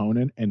his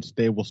opponent, and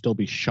they will still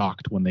be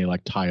shocked when they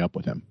like tie up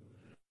with him.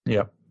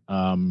 Yep.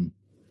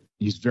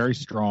 He's very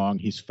strong.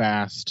 He's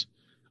fast.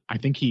 I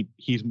think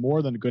he's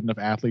more than a good enough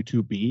athlete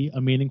to be a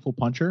meaningful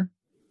puncher.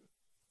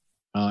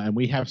 And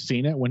we have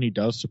seen it when he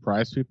does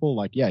surprise people.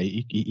 Like,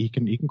 he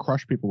can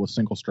crush people with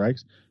single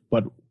strikes.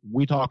 But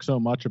we talk so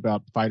much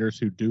about fighters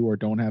who do or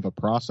don't have a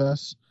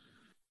process.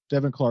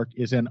 Devin Clark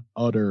is an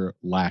utter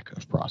lack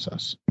of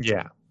process.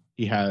 Yeah.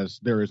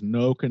 There is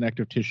no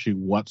connective tissue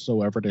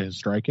whatsoever to his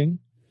striking.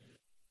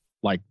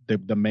 Like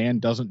the man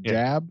doesn't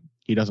jab.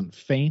 He doesn't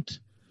feint.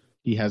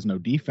 He has no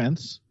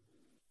defense.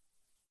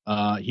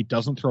 He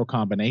doesn't throw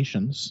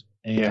combinations.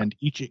 And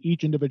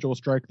each individual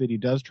strike that he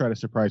does try to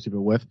surprise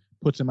people with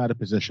puts him out of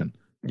position.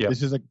 Yeah.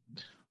 This is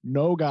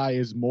no guy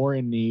is more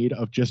in need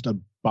of just a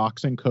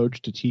boxing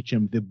coach to teach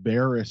him the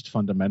barest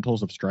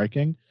fundamentals of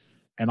striking.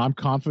 And I'm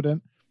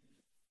confident,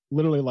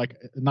 literally, like,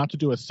 not to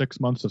do a 6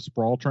 months of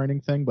sprawl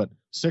training thing, but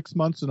 6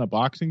 months in a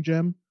boxing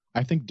gym,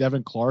 I think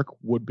Devin Clark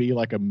would be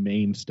like a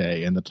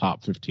mainstay in the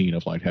top 15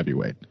 of light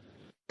heavyweight.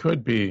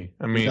 Could be.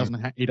 I mean,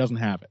 he doesn't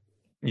have it.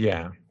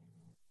 Yeah.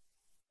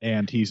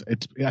 And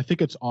I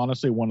think it's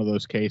honestly one of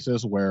those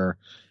cases where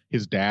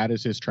his dad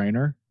is his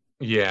trainer.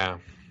 Yeah.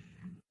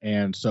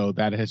 And so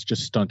that has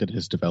just stunted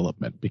his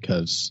development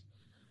because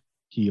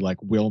he like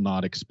will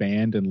not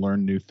expand and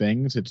learn new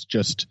things. It's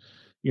just,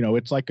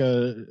 it's like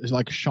a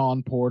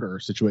Sean Porter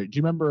situation. Do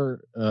you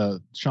remember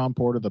Sean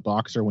Porter, the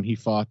boxer, when he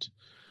fought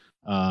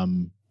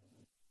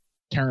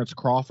Terrence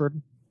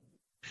Crawford?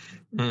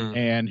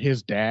 And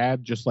his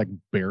dad just like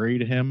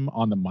buried him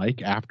on the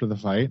mic after the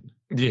fight.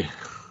 Yeah.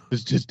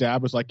 His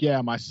dad was like,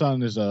 "Yeah, my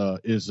son is a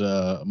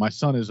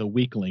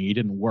weakling. He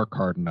didn't work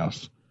hard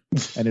enough."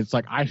 And it's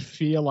like, I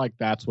feel like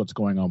that's what's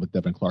going on with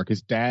Devin Clark.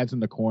 His dad's in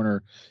the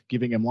corner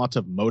giving him lots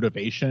of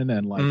motivation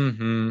and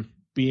like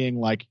being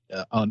like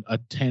a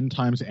 10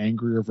 times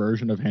angrier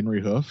version of Henry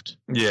Hooft.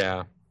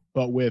 Yeah.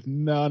 But with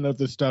none of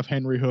the stuff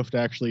Henry Hooft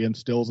actually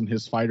instills in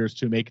his fighters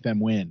to make them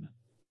win.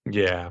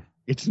 Yeah.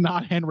 It's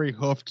not Henry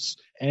Hooft's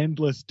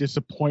endless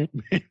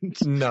disappointment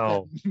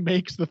that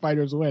makes the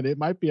fighters win. It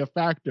might be a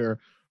factor,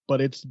 but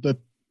it's the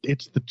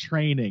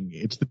training,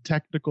 it's the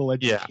technical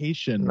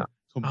education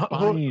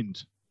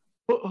combined.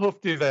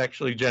 Hooft is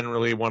actually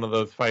generally one of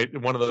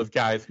those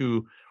guys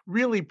who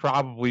really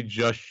probably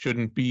just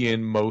shouldn't be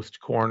in most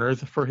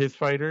corners for his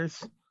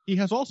fighters. He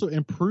has also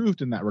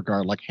improved in that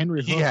regard. Like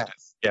Henry Hooft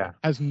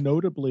has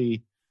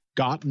notably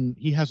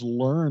he has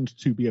learned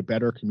to be a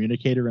better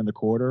communicator in the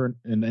corner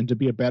and to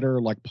be a better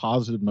like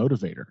positive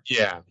motivator.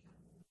 Yeah.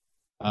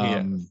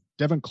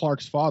 Devin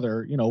Clark's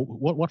father,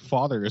 what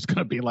father is going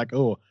to be like,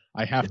 oh,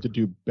 I have to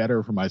do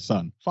better for my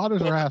son?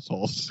 Fathers are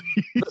assholes.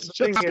 He's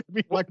just going to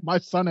be like, my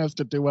son has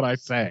to do what I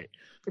say.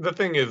 The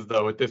thing is,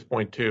 though, at this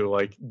point too,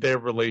 like their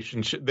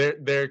relationship,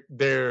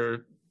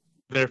 their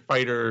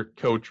fighter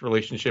coach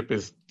relationship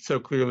is so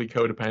clearly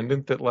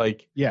codependent that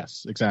like,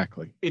 yes,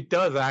 exactly. It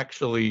does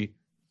actually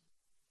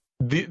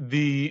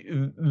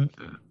it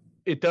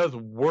does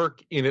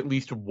work in at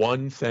least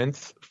one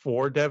sense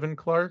for Devin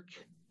Clark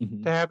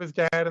to have his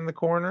dad in the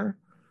corner,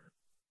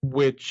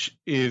 which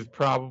is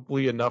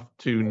probably enough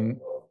to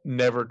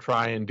never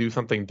try and do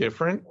something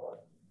different.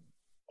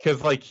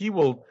 Because like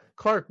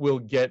Clark will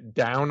get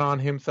down on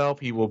himself.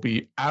 He will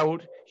be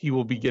out. He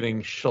will be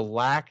getting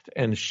shellacked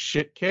and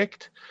shit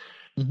kicked.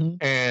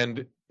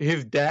 And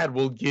his dad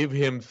will give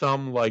him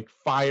some like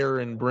fire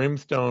and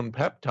brimstone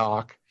pep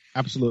talk.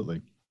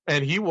 Absolutely.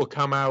 And he will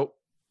come out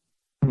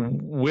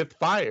with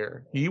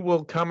fire. He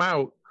will come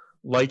out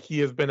like he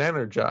has been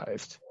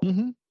energized.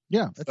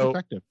 Yeah, that's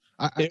effective.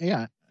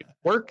 It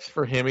works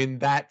for him in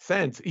that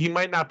sense. He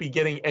might not be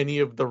getting any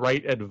of the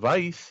right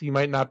advice. He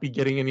might not be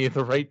getting any of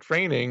the right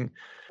training,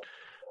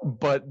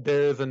 but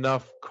there's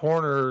enough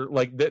corner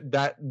like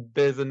that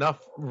there's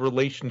enough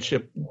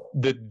relationship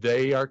that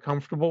they are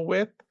comfortable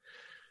with.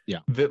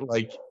 Yeah. That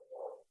like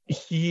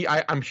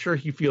I'm sure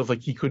he feels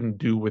like he couldn't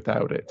do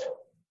without it.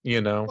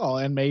 Well,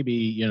 and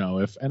maybe,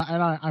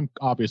 I'm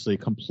obviously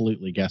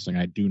completely guessing.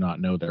 I do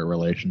not know their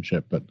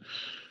relationship, but,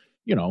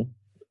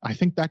 I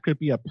think that could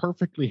be a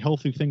perfectly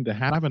healthy thing to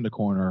have in the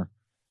corner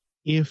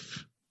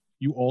if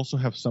you also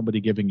have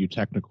somebody giving you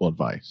technical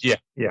advice. Yeah.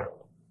 Yeah.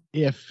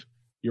 If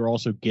you're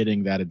also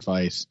getting that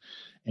advice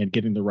and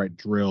getting the right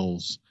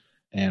drills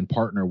and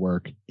partner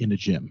work in a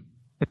gym.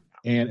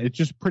 And it's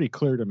just pretty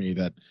clear to me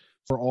that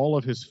for all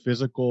of his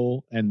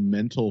physical and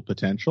mental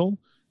potential,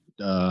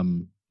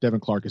 Devin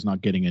Clark is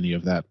not getting any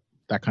of that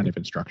kind of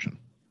instruction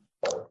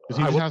because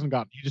he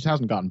just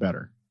hasn't gotten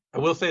better. I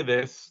will say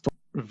this: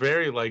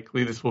 very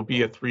likely this will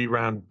be a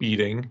 3-round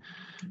beating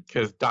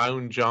because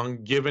Daun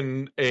Jung,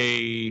 given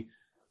his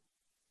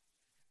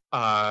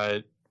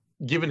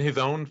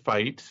own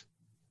fight,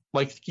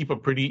 likes to keep a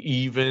pretty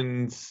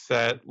even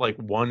set, like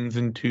 1s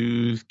and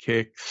 2s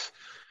kicks.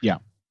 Yeah,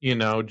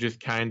 just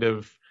kind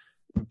of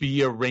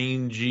be a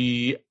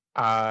rangy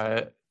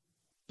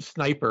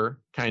sniper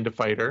kind of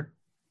fighter.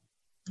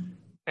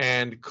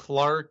 And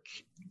Clark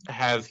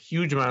has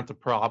huge amounts of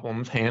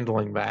problems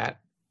handling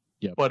that,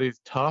 but is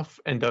tough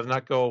and does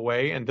not go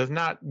away and does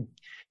not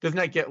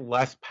get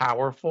less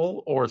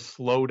powerful or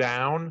slow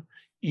down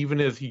even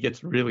as he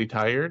gets really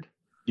tired.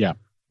 Yeah.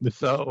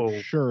 So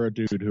sure, a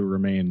dude who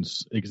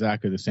remains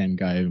exactly the same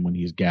guy even when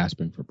he's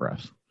gasping for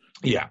breath.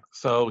 Yeah.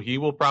 So he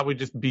will probably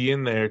just be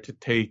in there to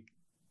take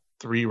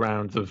 3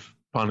 rounds of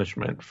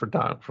punishment from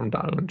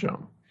Daun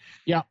Jung.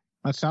 Yeah,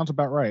 that sounds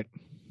about right.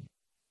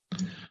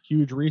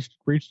 Huge reach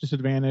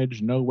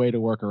disadvantage, no way to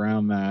work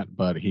around that,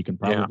 but he can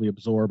probably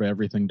absorb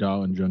everything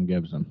Daun Jung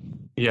gives him.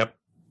 Yep.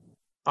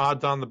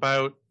 Odds on the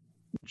bout,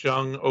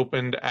 Jung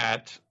opened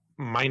at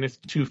minus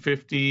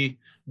 250,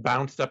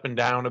 bounced up and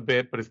down a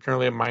bit, but is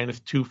currently at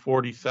minus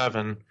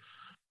 247.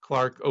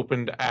 Clark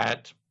opened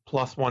at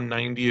plus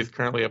 190, is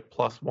currently at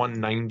plus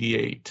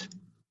 198.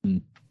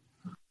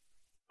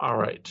 All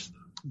right.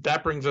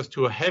 That brings us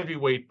to a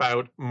heavyweight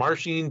bout,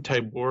 Marcin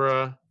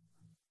Tybura,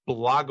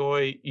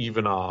 Blagoy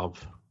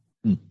Ivanov.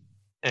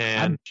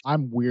 And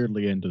I'm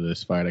weirdly into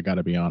this fight, I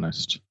gotta be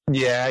honest.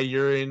 Yeah,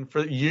 you're in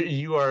for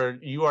you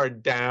are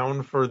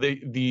down for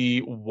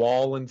the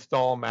wall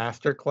install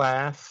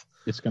masterclass.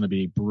 It's gonna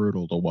be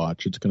brutal to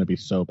watch. It's gonna be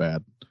so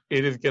bad.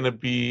 It is gonna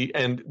be,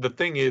 and the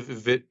thing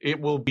is that it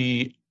will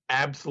be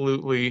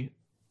absolutely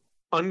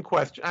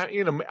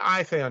unquestionable.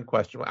 I say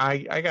unquestionable.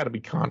 I got to be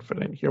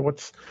confident here.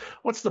 What's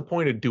the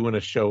point of doing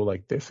a show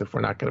like this if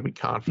we're not going to be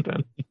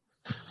confident?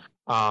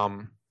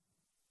 I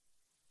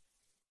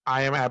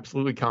am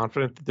absolutely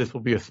confident that this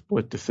will be a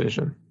split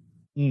decision.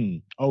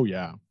 Oh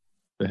yeah,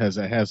 it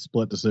has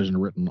split decision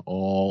written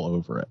all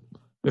over it.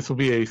 This will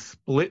be a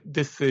split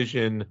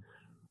decision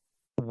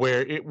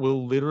where it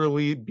will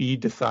literally be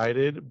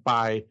decided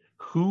by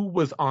who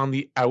was on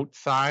the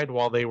outside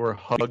while they were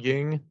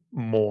hugging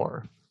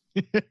more.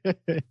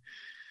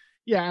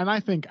 Yeah, and I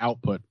think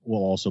output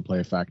will also play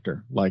a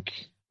factor.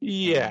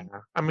 Yeah,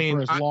 I mean,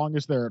 for as long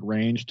as they're at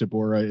range,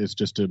 Tybura is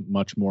just a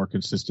much more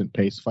consistent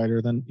pace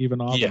fighter than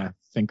Ivanov. Yeah. And I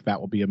think that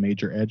will be a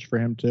major edge for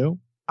him too.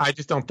 I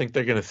just don't think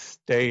they're going to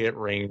stay at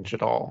range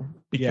at all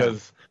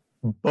because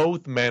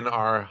both men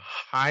are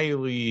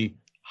highly,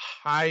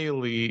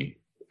 highly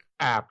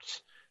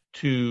apt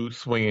to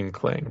swing and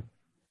cling.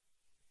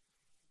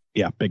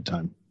 Yeah, big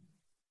time.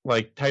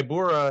 Like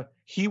Tybura,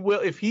 he will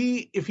if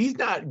he's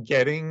not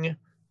getting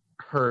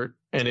hurt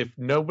and if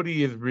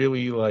nobody is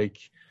really like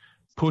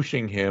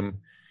pushing him,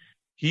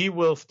 he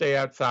will stay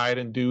outside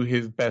and do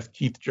his best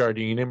Keith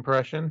Jardine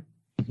impression.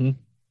 Mm-hmm.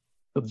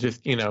 He'll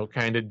just,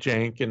 kind of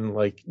jank and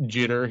like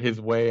jitter his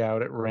way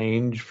out at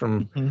range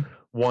from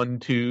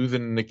 1-2s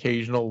and an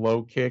occasional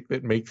low kick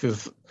that makes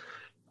his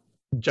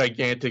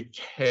gigantic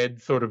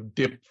head sort of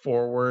dip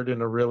forward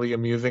in a really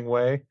amusing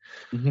way.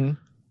 Mm-hmm.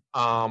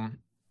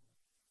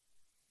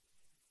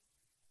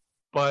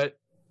 But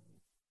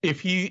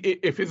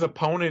if his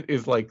opponent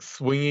is like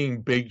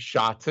swinging big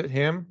shots at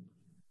him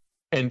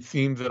and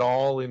seems at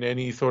all in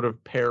any sort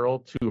of peril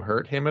to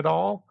hurt him at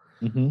all,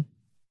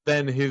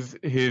 then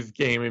his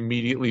game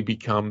immediately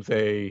becomes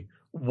a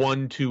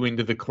 1-2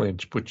 into the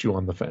clinch, put you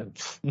on the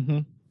fence.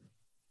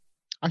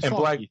 I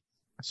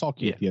saw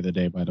Keith the other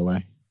day, by the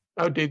way.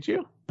 Oh, did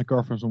you? My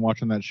girlfriend's been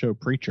watching that show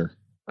Preacher.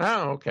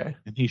 Oh, okay.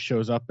 And he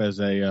shows up as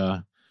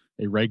a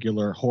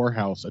regular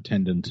whorehouse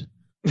attendant.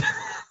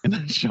 And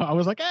then I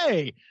was like,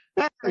 hey,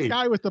 that's the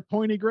guy with the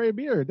pointy gray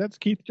beard. That's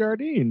Keith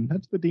Jardine.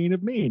 That's the Dean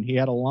of Mean. He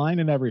had a line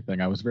and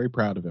everything. I was very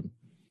proud of him.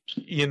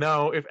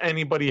 If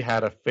anybody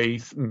had a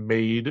face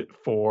made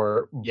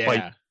for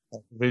fight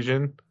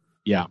vision.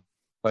 Yeah.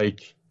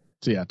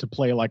 To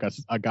play like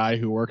a guy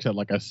who works at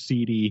like a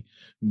seedy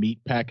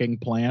meat packing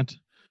plant.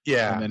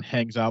 Yeah. And then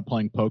hangs out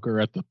playing poker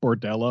at the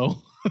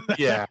bordello.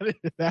 Yeah.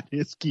 That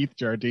is Keith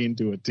Jardine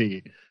to a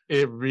T.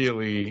 I'm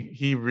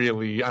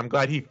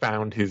glad he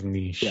found his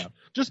niche. Yeah.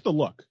 Just the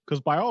look.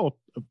 Because by all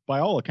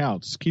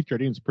accounts, Keith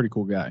Jardine's a pretty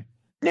cool guy.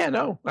 Yeah,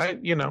 no. I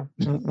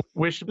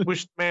wish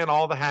the man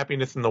all the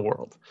happiness in the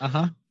world.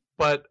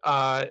 But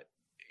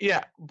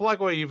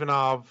Blagoy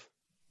Ivanov,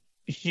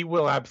 he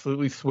will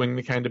absolutely swing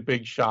the kind of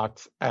big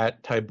shots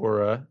at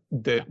Tybura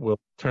that will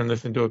turn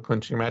this into a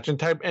clinching match.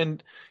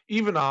 And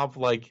Ivanov,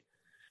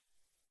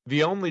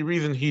 the only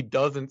reason he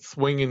doesn't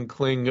swing and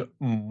cling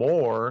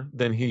more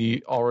than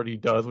he already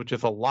does, which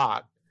is a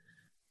lot,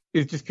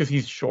 is just because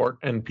he's short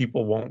and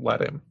people won't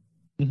let him.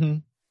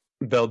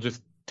 They'll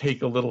just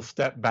take a little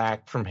step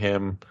back from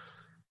him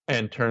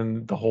and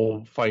turn the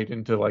whole fight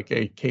into like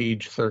a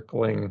cage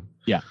circling.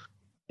 Yeah.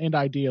 And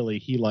ideally,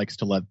 he likes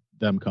to let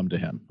them come to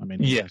him. I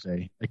mean, he has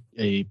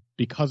a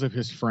because of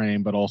his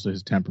frame, but also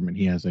his temperament,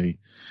 he has a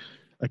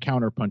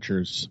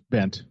counterpuncher's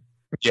bent.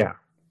 Yeah.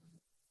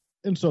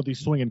 And so these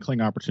swing and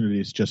cling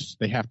opportunities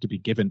they have to be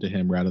given to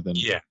him rather than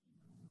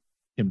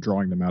him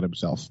drawing them out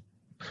himself.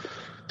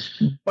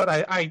 But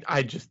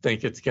I just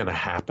think it's going to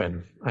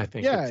happen. I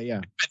think I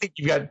think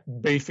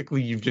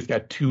you've just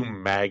got two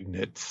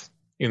magnets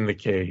in the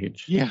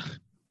cage. Yeah.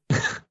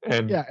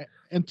 and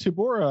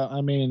Tybura,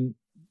 I mean,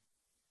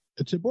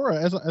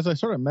 as I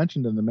sort of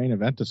mentioned in the main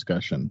event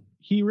discussion,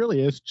 he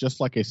really is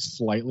just like a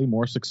slightly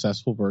more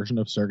successful version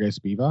of Sergey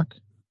Spivak.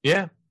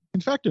 Yeah. In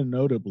fact, a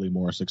notably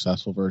more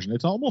successful version.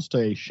 It's almost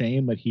a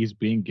shame that he's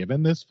being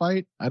given this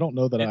fight. I don't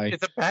know that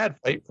It's a bad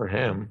fight for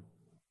him.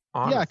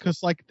 Honestly. Yeah, because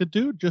the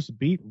dude just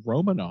beat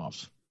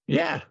Romanov.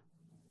 Yeah.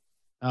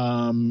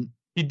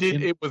 He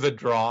did. It was a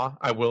draw.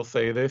 I will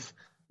say this.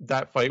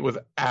 That fight was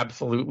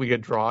absolutely a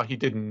draw. He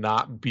did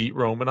not beat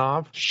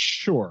Romanov.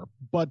 Sure.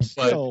 But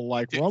still,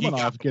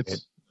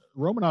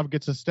 Romanov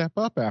gets a step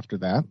up after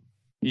that.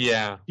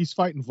 Yeah. He's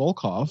fighting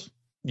Volkov.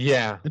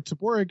 Yeah. And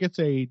Tybura gets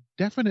a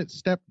definite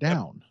step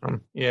down.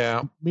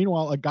 Yeah.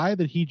 Meanwhile, a guy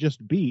that he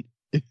just beat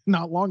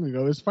not long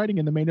ago is fighting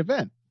in the main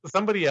event.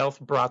 Somebody else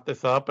brought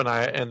this up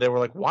and they were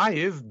like, why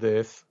is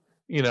this?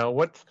 Where's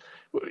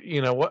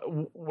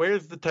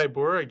the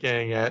Tybura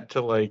gang at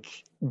to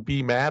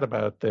be mad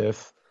about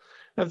this?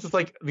 And it's just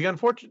like the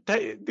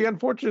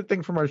unfortunate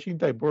thing for Marcin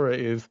Tybura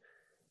is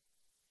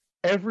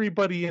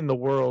everybody in the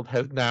world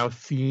has now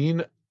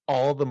seen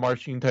all the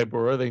Marcin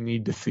Tybura they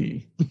need to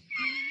see.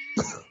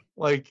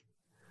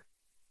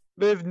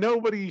 There's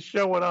nobody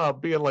showing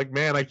up being like,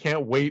 man, I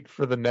can't wait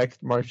for the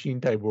next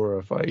Marcin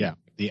Tybura fight. Yeah,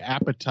 the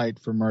appetite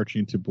for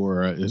Marcin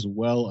Tybura is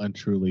well and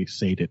truly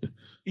sated.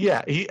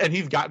 Yeah,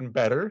 he's gotten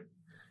better.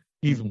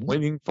 He's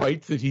winning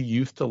fights that he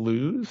used to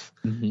lose.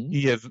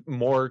 He is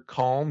more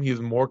calm. He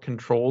is more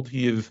controlled.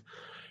 He is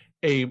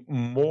a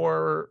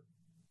more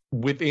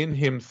within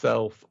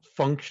himself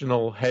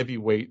functional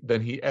heavyweight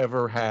than he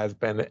ever has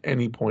been at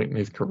any point in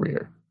his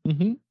career.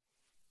 Mm-hmm.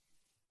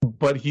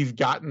 But he's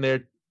gotten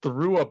there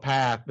through a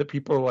path that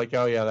people are like,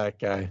 oh yeah, that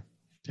guy.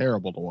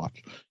 Terrible to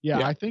watch.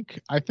 Yeah. I think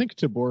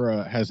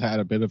Tabora has had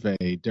a bit of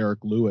a Derek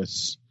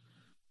Lewis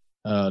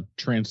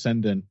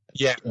transcendent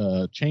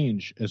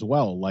change as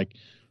well. Like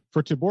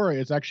for Tabora,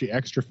 it's actually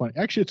extra fun.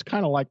 Actually, it's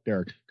kind of like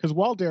Derek, because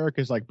while Derek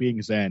is like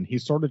being Zen, he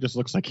sort of just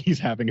looks like he's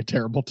having a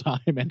terrible time.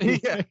 And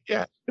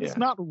it's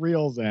not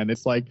real Zen.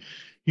 It's like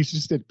he's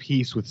just at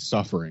peace with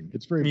suffering.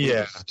 It's very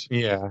Buddhist.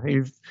 Yeah.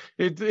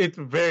 It's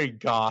very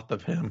goth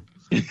of him.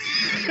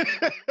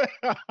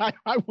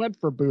 I went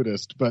for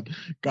Buddhist, but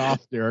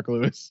goth Derek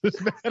Lewis is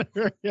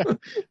better. Yeah.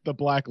 The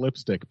black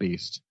lipstick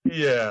beast.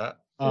 Yeah.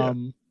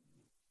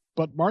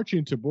 But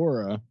Marcin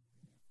Tabora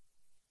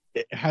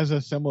has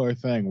a similar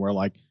thing where,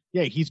 like,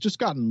 yeah, he's just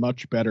gotten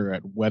much better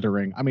at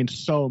weathering. I mean,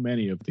 so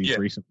many of these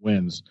recent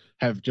wins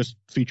have just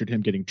featured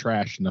him getting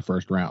trashed in the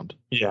first round.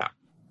 Yeah.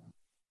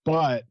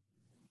 But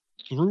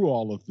through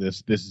all of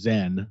this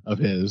Zen of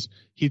his,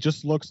 he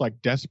just looks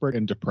like desperate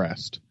and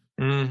depressed.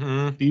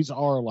 Mm-hmm. These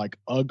are like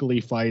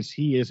ugly fights.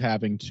 He is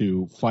having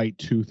to fight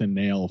tooth and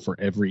nail for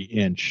every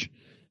inch.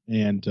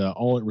 And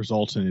all it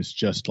results in is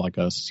just like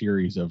a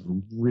series of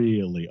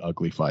really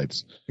ugly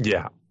fights.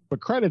 Yeah. But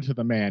credit to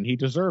the man, he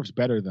deserves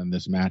better than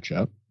this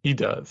matchup. He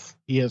does.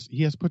 He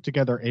has put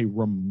together a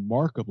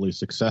remarkably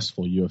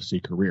successful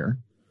UFC career.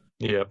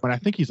 Yeah. But I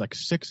think he's like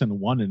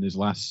 6-1 in his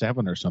last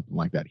 7 or something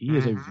like that. He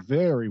is a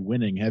very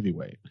winning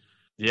heavyweight.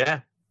 Yeah.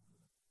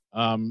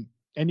 And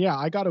yeah,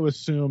 I got to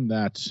assume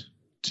that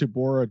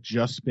Tabora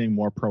just being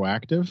more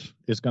proactive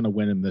is going to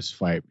win in this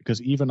fight,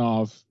 because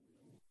Ivanov,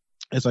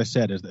 as I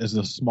said, as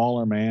a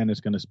smaller man,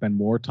 is going to spend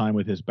more time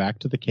with his back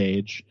to the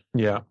cage.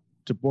 Yeah.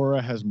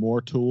 Tabora has more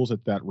tools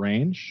at that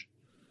range.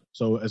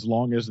 So as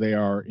long as they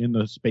are in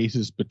the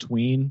spaces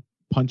between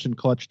punch and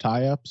clutch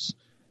tie-ups,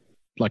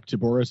 like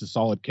Tabora is a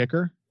solid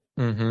kicker.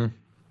 Mm-hmm.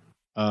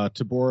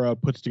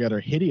 Tabora puts together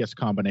hideous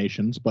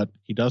combinations, but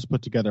he does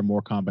put together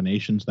more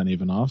combinations than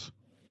Ivanov.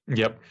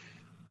 Yep.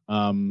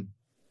 And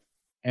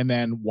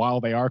then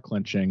while they are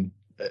clinching,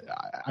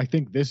 I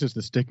think this is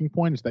the sticking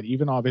point, is that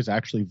Ivanov is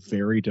actually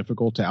very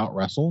difficult to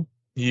out-wrestle.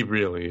 He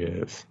really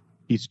is.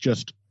 He's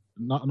just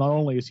not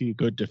only is he a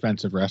good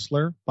defensive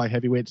wrestler by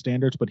heavyweight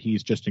standards, but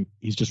he's just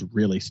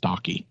really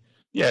stocky.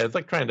 Yeah, it's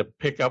like trying to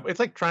pick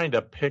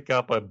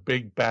up a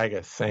big bag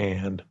of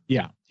sand.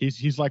 Yeah,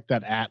 he's like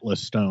that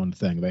Atlas stone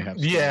thing they have.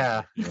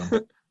 Yeah.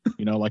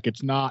 Like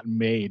it's not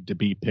made to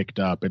be picked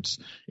up. It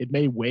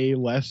may weigh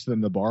less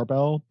than the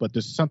barbell, but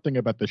there's something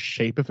about the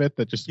shape of it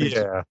that just makes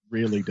it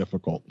really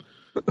difficult.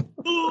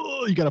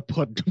 You got to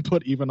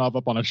put Ivanov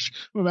up on I'm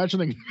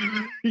imagining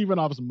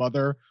Ivanov's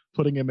mother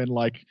putting him in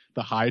like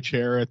the high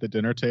chair at the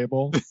dinner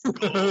table.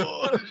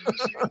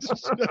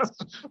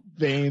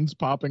 Veins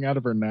popping out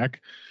of her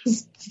neck.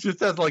 Just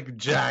has like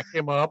jack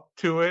him up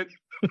to it.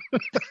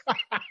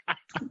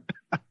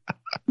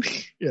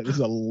 Yeah, this is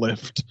a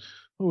lift.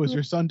 Oh, is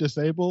your son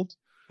disabled?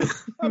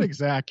 Not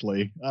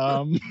exactly.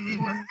 Like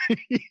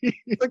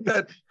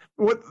that.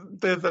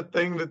 There's a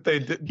thing that they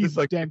did. He's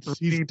like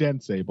he's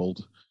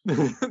dense-abled.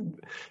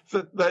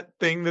 So that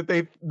thing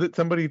that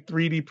somebody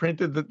 3D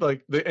printed, that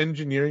like the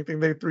engineering thing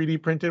they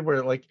 3D printed,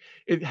 where like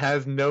it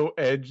has no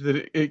edge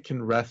that it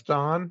can rest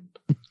on.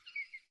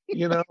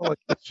 Like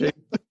the shape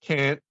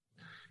can't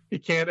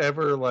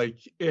ever, like,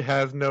 it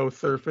has no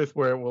surface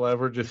where it will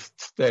ever just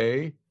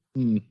stay.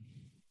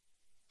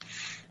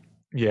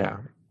 Yeah.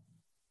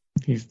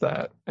 He's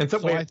that. And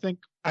so I think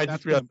I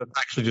just realized that's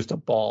actually just a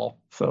ball.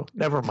 So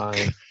never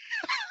mind.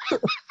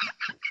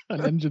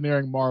 An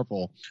engineering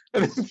marvel.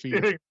 An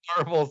engineering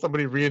marvel.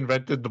 Somebody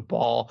reinvented the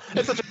ball.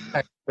 It's such a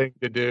nice thing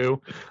to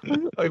do.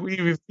 Like,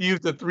 we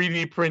used a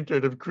 3D printer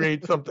to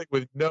create something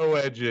with no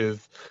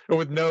edges or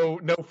with no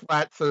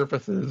flat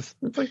surfaces.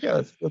 It's like,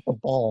 it's a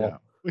ball. Yeah.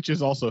 Which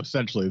is also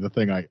essentially the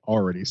thing I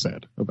already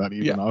said about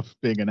Ivanov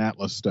being an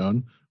Atlas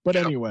stone. But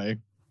anyway,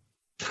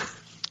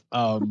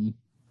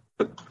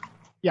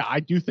 yeah, I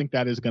do think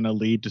that is going to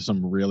lead to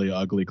some really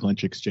ugly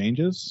clinch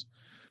exchanges.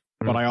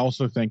 But I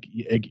also think,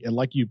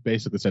 like you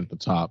basically said at the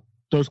top,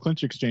 those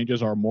clinch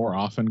exchanges are more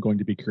often going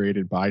to be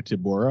created by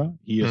Tabora.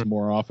 He is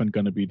more often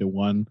going to be the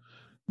one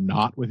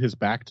not with his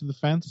back to the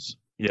fence.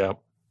 Yeah.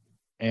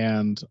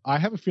 And I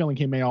have a feeling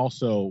he may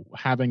also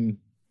I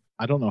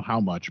don't know how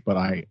much, but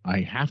I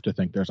have to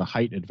think there's a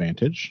height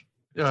advantage.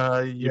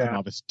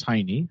 Ivanov is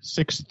tiny,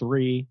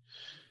 6'3".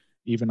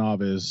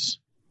 Ivanov is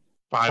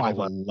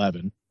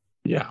 5'11".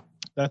 Yeah.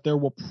 That there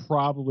will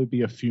probably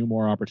be a few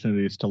more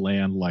opportunities to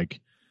land like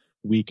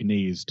weak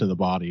knees to the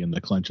body and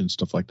the clinch and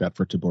stuff like that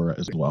for Tabora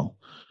as well.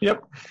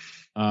 Yep.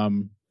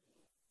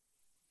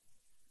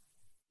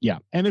 Yeah.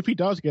 And if he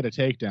does get a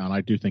takedown,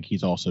 I do think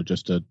he's also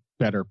just a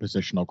better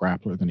positional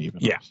grappler than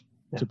Ivanov. Yeah.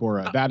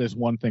 Tabora, that is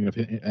one thing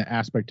an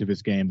aspect of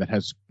his game that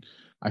has,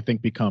 I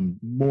think, become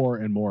more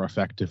and more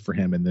effective for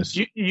him in this.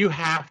 You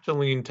have to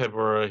lean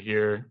Tabora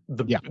here.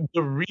 The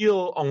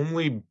real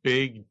only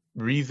big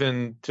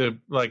reason to,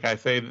 like I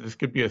say, that this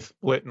could be a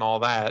split and all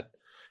that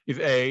is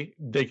A,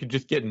 they could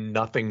just get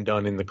nothing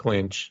done in the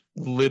clinch,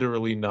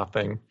 literally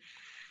nothing.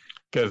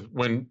 Because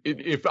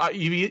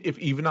if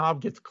Ivanov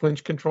gets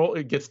clinch control,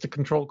 it gets to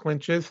control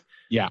clinches.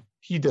 Yeah,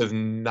 he does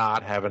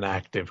not have an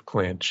active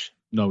clinch.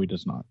 No, he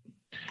does not.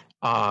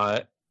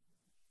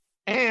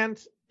 And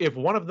if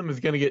one of them is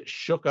going to get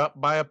shook up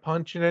by a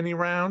punch in any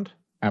round,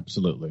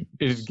 absolutely,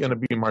 it is going to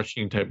be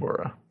Marcin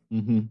Tybura.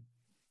 Mm-hmm.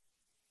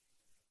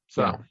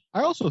 So yeah.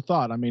 I also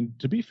thought, I mean,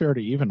 to be fair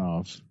to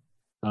Ivanov,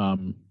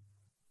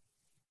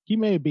 he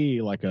may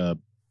be like a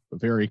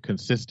very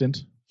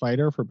consistent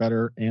fighter for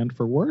better and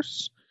for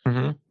worse.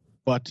 Mm-hmm.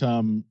 But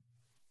I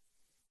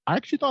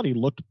actually thought he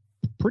looked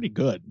pretty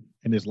good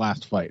in his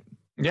last fight.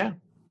 Yeah.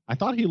 I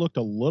thought he looked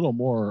a little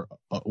more,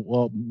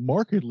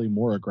 markedly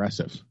more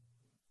aggressive.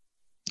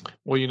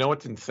 Well, you know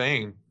what's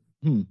insane?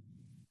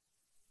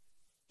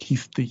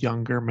 He's the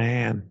younger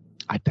man.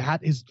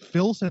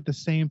 Phil said the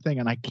same thing,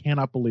 and I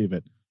cannot believe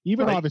it.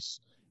 Ivanov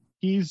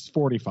he's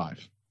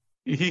 45.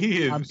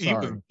 He was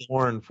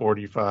born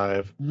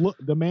 45. Look,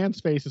 the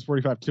man's face is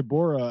 45.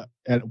 Tybura,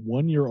 at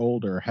 1 year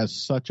older, has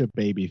such a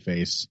baby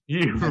face.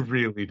 He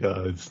really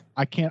does.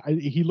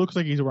 He looks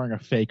like he's wearing a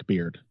fake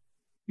beard.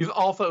 He's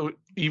also,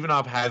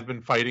 Ivanov has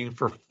been fighting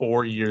for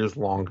 4 years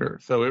longer.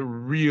 So it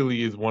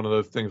really is one of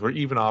those things where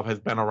Ivanov has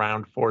been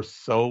around for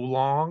so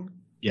long.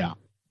 Yeah.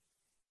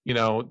 You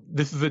know,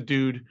 this is a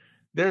dude,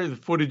 there is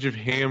footage of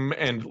him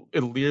and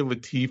Ilir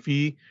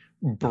Latifi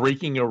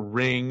breaking a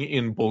ring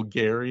in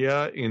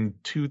Bulgaria in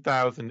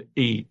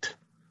 2008.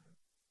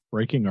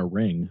 Breaking a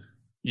ring?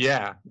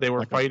 Yeah, they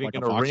were fighting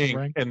in a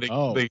ring, and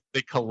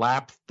they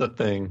collapsed the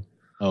thing.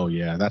 Oh,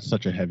 yeah, that's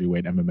such a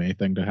heavyweight MMA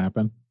thing to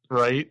happen.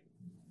 Right?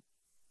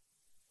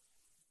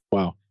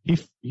 Wow.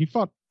 He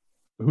fought,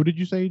 who did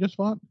you say he just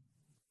fought?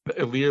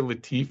 Ilir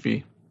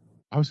Latifi.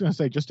 I was going to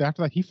say, just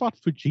after that, he fought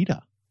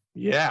Fujita.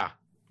 Yeah.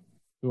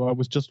 Who I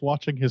was just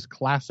watching his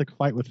classic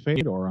fight with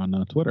Fedor on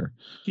Twitter.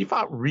 He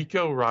fought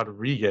Rico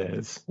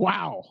Rodriguez.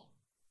 Wow.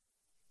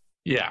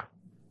 Yeah.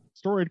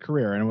 Storied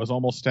career, and was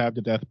almost stabbed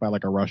to death by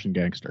like a Russian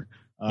gangster.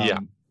 Yeah.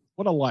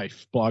 What a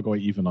life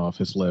Blagoy Ivanov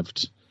has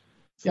lived.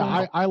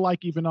 Yeah, I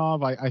like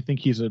Ivanov. I think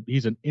he's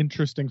an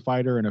interesting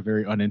fighter in a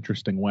very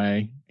uninteresting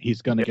way.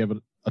 He's going to give it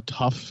a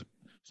tough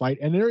fight,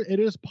 and it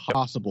is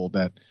possible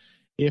that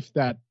if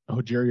that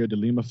Rogerio de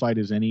Lima fight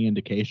is any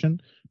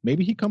indication,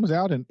 maybe he comes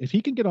out, and if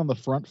he can get on the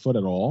front foot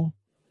at all,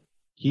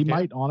 he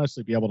might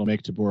honestly be able to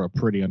make Tybura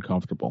pretty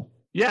uncomfortable.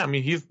 Yeah, I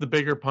mean, he's the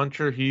bigger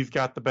puncher. He's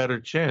got the better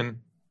chin.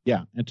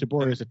 Yeah, and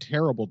Tybura is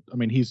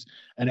he's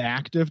an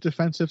active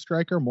defensive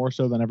striker more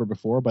so than ever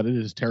before, but it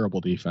is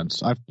terrible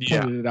defense. I've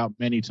pointed it out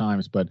many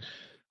times, but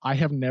I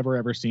have never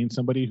ever seen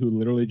somebody who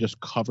literally just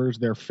covers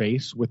their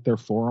face with their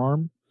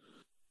forearm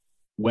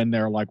when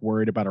they're like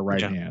worried about a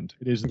right hand.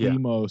 It is the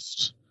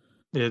most...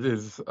 It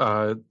is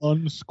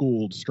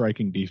unschooled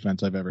striking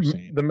defense I've ever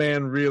seen. The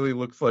man really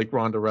looks like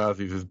Ronda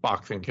Rousey's his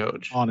boxing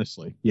coach.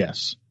 Honestly,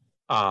 yes.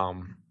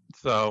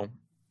 So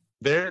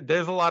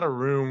there's a lot of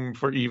room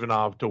for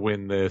Ivanov to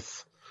win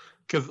this,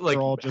 because like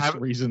for all just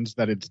reasons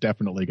that it's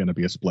definitely going to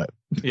be a split.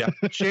 Yeah,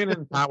 chin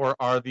and power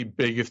are the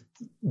biggest.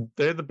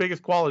 They're the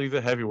biggest qualities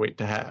at heavyweight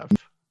to have,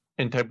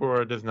 and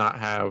Tybura does not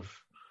have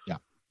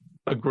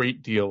a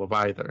great deal of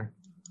either.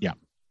 Yeah.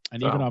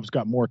 And Ivanov's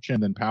got more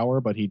chin than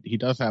power, but he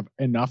does have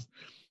enough.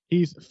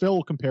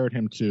 Phil compared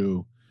him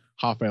to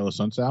Rafael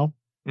Assunção.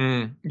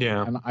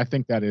 Yeah. And I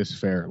think that is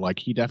fair. Like,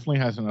 he definitely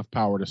has enough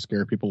power to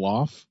scare people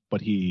off,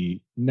 but he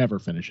never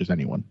finishes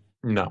anyone.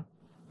 No.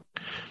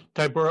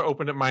 Tybura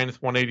opened at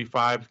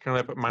 -185, is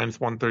currently up at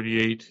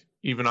 -138.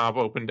 Ivanov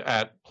opened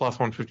at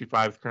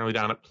 +155, is currently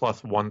down at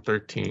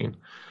 +113.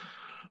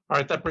 All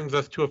right, that brings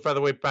us to a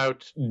featherweight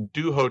bout.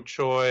 Doo Ho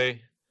Choi,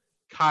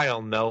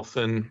 Kyle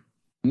Nelson.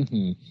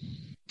 Mm-hmm.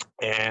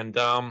 And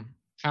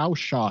how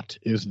shot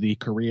is the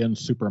Korean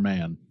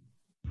Superman?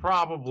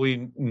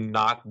 Probably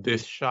not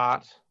this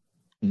shot.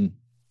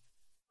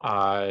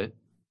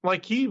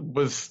 Like, he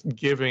was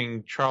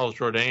giving Charles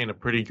Jourdain a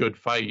pretty good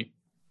fight.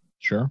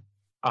 Sure.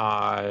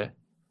 And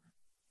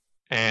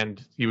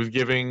he was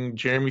giving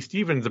Jeremy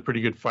Stevens a pretty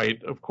good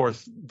fight. Of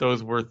course,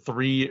 those were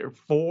 3,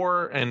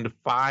 4, and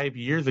 5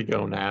 years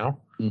ago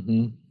now.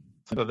 Mm-hmm.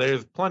 So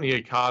there's plenty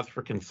of cause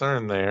for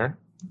concern there.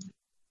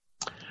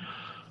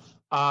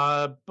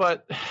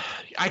 But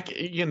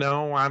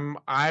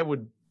I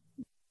would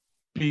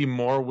be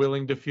more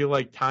willing to feel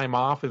like time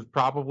off is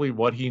probably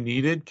what he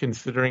needed,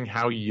 considering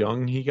how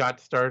young he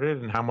got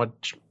started and how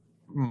much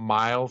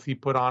miles he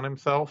put on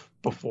himself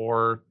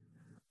before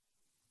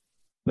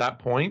that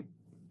point.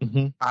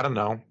 Mm-hmm. I don't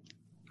know.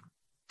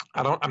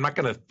 I'm not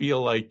going to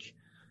feel like,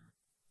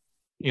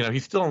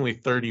 he's still only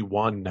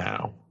 31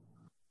 now.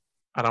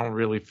 I don't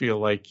really feel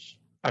like,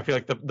 I feel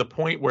like the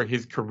point where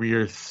his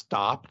career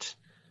stopped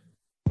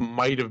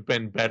might have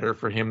been better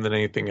for him than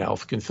anything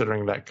else,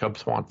 considering that Cub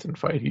Swanson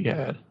fight he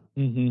had.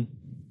 Mm-hmm.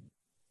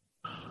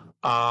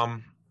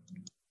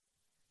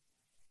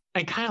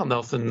 And Kyle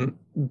Nelson,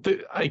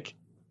 there are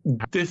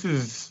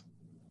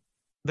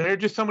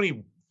just so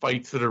many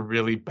fights that are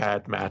really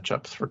bad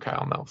matchups for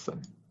Kyle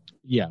Nelson.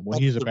 Yeah, well,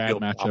 That's he's a the bad real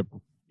matchup.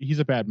 problem. He's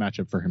a bad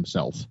matchup for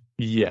himself.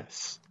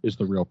 Yes. Is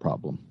the real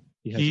problem.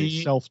 He has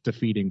a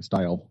self-defeating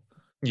style.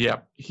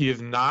 Yep. He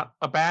is not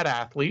a bad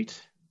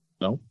athlete.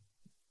 No.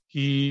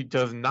 He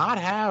does not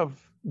have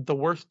the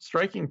worst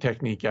striking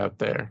technique out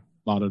there.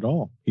 Not at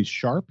all. He's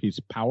sharp. He's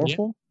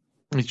powerful.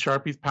 Yeah. He's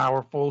sharp. He's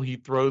powerful. He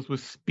throws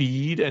with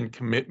speed and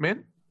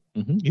commitment.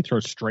 Mm-hmm. He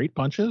throws straight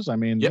punches. I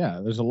mean, yeah,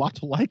 there's a lot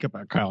to like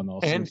about Kyle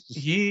Nelson. And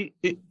he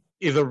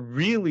is a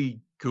really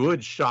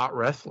good shot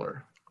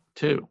wrestler,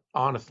 too,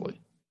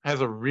 honestly.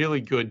 Has a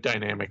really good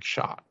dynamic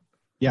shot.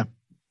 Yeah.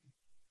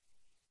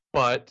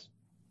 But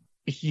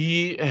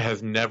he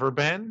has never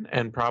been,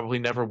 and probably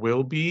never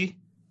will be,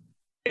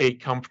 a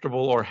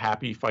comfortable or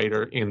happy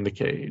fighter in the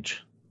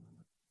cage.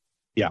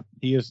 Yeah,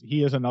 he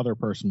is another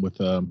person with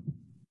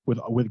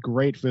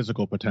great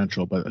physical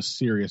potential, but a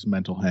serious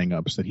mental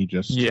hangups that he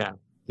just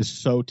is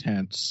so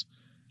tense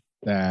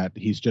that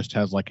he's just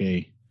has like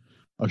a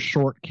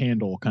short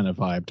candle kind of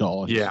vibe to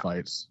all his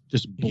fights.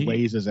 Just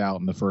blazes out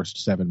in the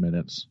first 7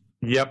 minutes.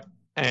 Yep.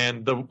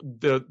 And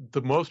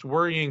the most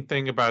worrying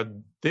thing about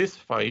this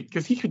fight,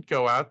 because he could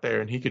go out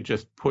there and he could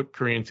just put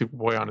Korean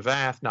Superboy on his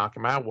ass, knock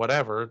him out,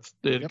 whatever.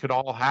 It could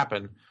all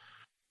happen.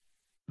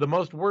 The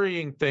most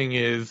worrying thing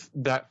is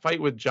that fight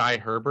with Jai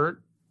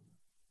Herbert.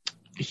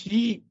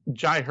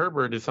 Jai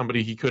Herbert is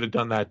somebody he could have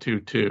done that to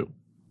too.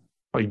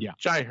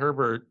 Jai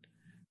Herbert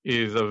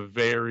is a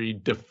very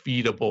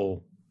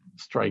defeatable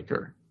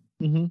striker.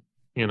 Mm-hmm.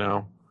 You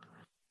know,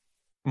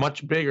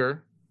 much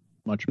bigger,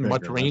 much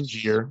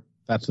rangier.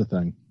 That's the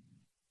thing.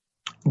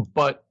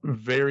 But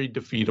very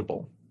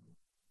defeatable.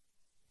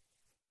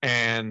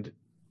 And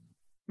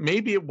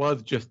maybe it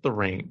was just the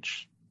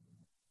range.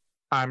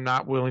 I'm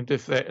not willing to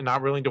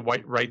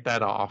write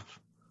that off.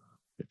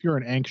 If you're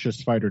an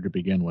anxious fighter to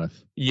begin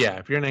with. Yeah,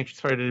 if you're an anxious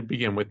fighter to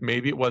begin with,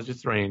 maybe it was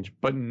just range.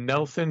 But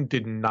Nelson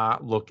did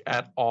not look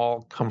at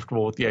all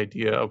comfortable with the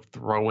idea of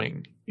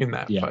throwing in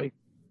that fight.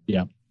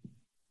 Yeah.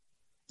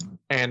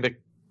 And a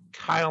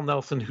Kyle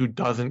Nelson who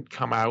doesn't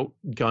come out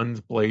guns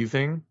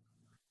blazing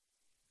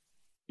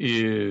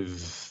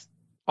is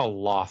a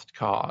lost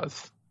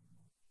cause,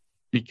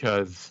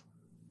 because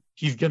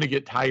he's going to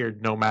get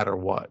tired no matter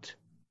what.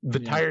 The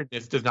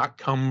tiredness does not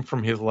come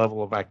from his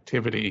level of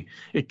activity.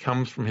 It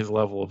comes from his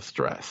level of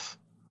stress.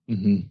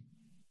 Mm-hmm.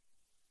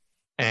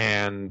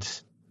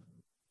 And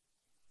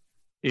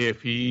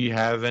if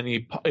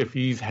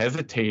he's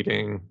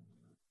hesitating,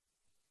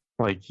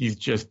 like he's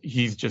just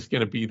going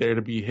to be there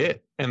to be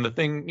hit. And the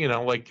thing,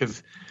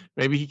 because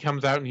maybe he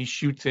comes out and he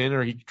shoots in,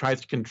 or he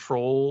tries to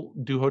control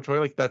Doo Ho Choi.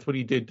 Like that's what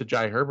he did to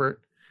Jai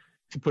Herbert.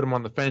 He put him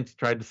on the fence,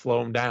 tried to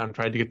slow him down,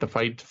 tried to get the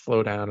fight to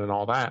slow down and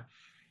all that.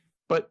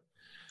 But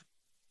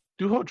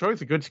Doo Ho Choi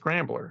is a good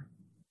scrambler.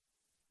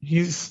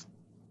 He's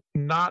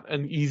not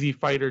an easy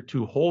fighter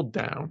to hold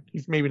down.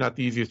 He's maybe not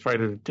the easiest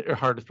fighter,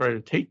 hardest fighter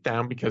to take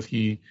down, because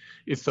he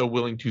is so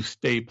willing to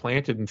stay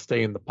planted and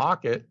stay in the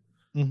pocket.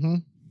 Mm-hmm.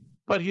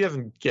 But he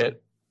doesn't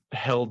get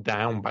held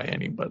down by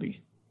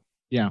anybody.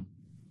 Yeah.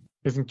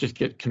 He doesn't just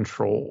get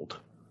controlled.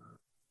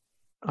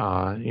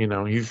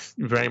 He's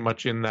very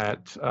much in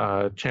that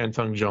Chan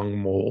Sung Jung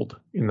mold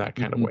in that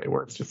kind of way,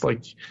 where it's just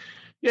like,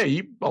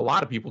 a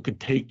lot of people could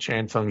take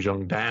Chan Sung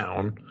Jung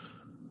down,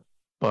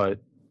 but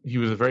he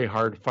was a very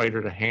hard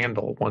fighter to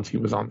handle once he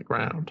was on the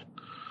ground.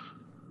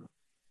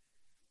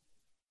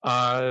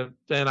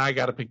 Then I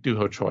got to pick Doo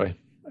Ho Choi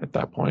at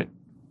that point.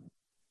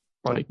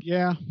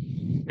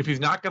 If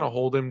he's not going to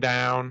hold him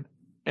down,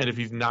 and if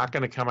he's not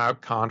going to come out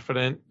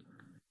confident,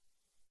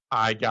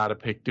 I got to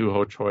pick Doo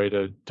Ho Choi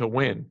to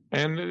win.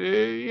 And,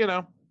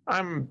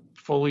 I'm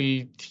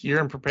fully here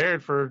and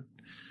prepared for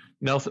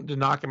Nelson to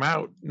knock him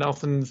out.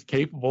 Nelson's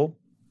capable,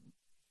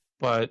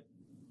 but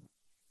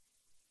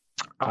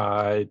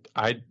I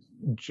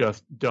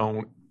just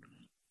don't.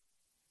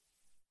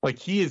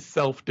 He is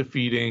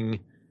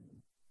self-defeating.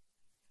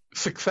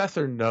 Success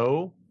or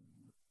no,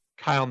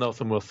 Kyle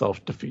Nelson will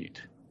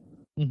self-defeat.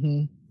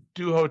 Mm-hmm.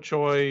 Doo Ho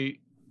Choi,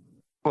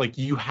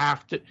 you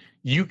have to.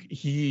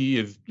 He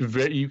is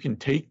very. You can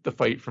take the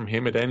fight from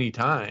him at any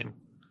time,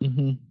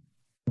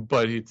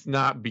 but it's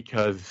not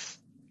because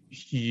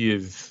he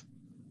is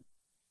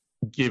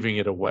giving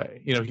it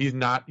away. He's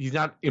not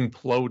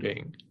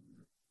imploding.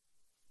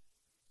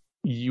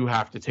 You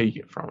have to take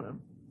it from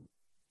him.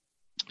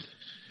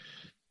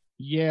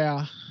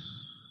 Yeah.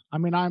 I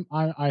mean,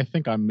 I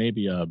think I'm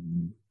maybe a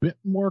bit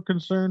more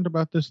concerned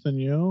about this than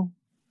you.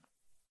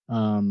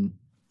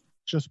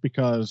 Just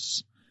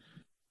because,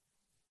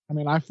 I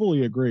mean, I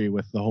fully agree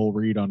with the whole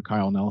read on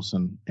Kyle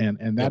Nelson,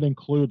 and that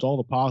includes all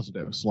the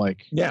positives. And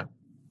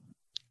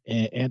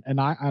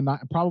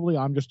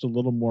I'm just a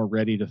little more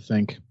ready to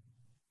think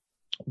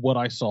what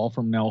I saw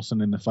from Nelson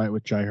in the fight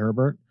with Jai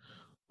Herbert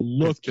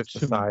looked just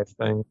a size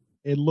thing.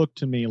 It looked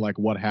to me like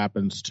what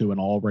happens to an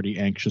already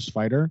anxious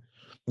fighter.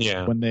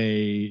 Yeah. When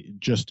they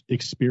just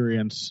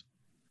experience,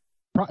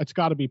 it's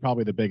got to be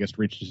probably the biggest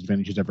reach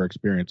disadvantage he's ever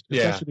experienced.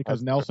 Especially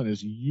because Nelson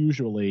is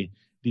usually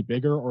the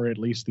bigger, or at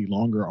least the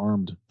longer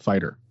armed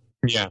fighter.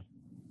 Yeah.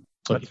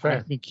 That's fair.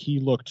 I think he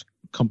looked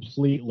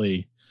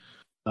completely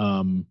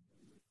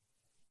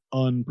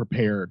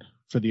unprepared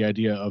for the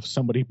idea of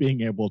somebody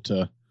being able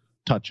to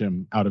touch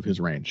him out of his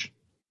range.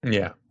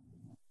 Yeah.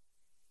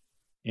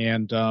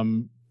 And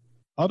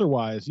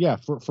otherwise, yeah,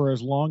 for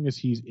as long as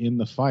he's in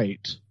the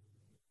fight,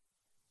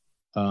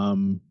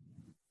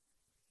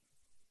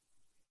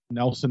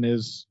 Nelson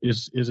is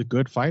a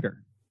good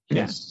fighter.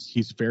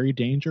 He's very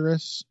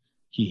dangerous.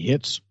 He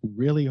hits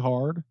really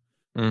hard.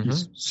 Mm-hmm.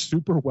 He's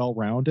super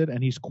well-rounded,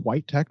 and he's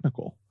quite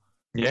technical.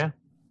 Yeah.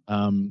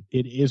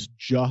 It is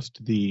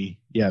just the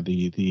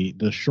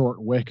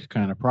short wick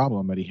kind of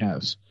problem that he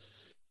has.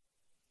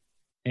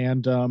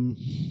 And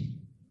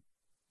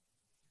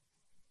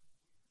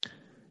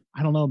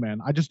I don't know,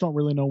 man. I just don't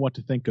really know what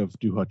to think of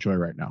Doo Ho Choi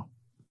right now.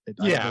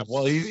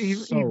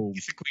 He's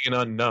basically an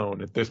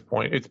unknown at this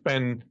point. It's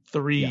been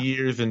 3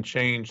 years and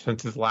change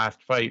since his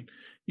last fight.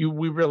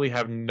 We really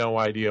have no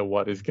idea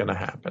what is going to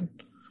happen.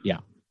 Yeah.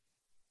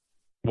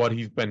 What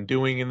he's been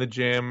doing in the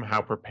gym,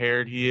 how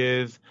prepared he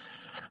is,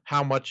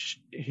 how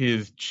much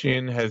his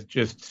chin has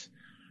just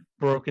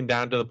broken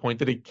down to the point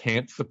that he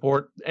can't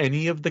support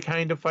any of the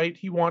kind of fight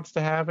he wants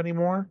to have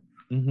anymore.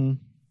 Mm-hmm.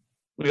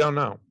 We don't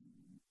know.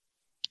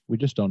 We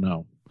just don't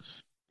know.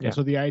 Yeah. And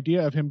so the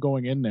idea of him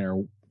going in there,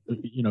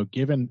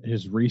 given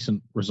his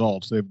recent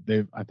results,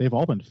 they've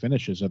all been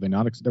finishes, have they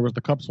not? There was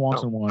the Cub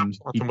Swanson one.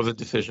 Swanson was a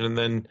decision, and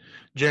then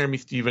Jeremy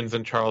Stevens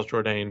and Charles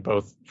Jourdain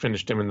both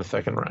finished him in the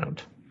second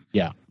round.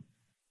 Yeah.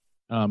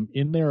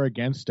 In there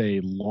against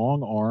a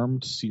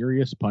long-armed,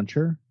 serious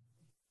puncher.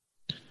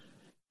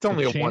 It's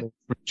only a 1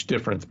 inch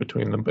difference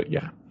between them, but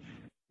yeah.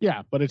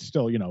 Yeah, but it's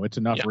still, it's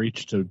enough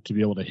reach to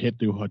be able to hit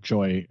Doo Ho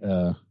Choi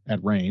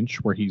at range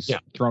where he's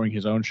throwing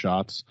his own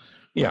shots.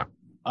 Yeah.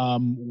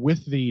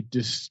 With the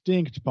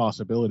distinct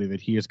possibility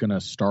that he is going to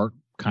start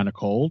kind of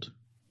cold.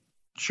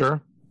 Sure.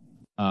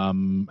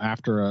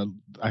 After,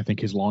 I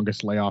think, his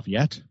longest layoff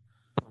yet.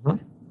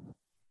 Mm-hmm.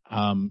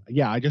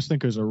 I just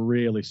think there's a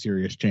really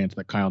serious chance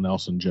that Kyle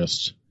Nelson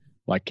just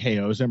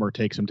KOs him or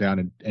takes him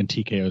down and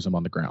TKOs him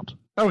on the ground.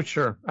 Oh,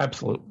 sure.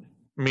 Absolutely.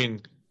 I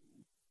mean,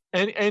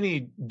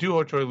 any Doo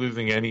Ho Choi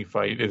losing any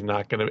fight is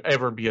not going to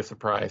ever be a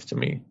surprise to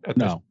me.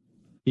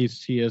 He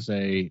is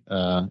he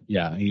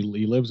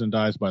lives and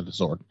dies by the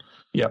sword.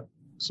 Yep.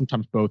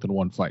 Sometimes both in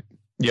one fight.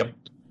 Yep.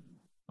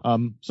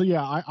 I'm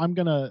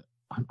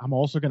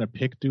also gonna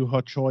pick Doo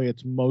Ho Choi.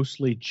 It's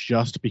mostly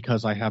just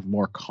because I have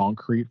more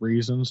concrete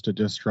reasons to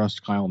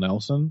distrust Kyle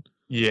Nelson.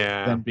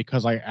 Yeah. Than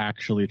because I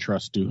actually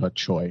trust Doo Ho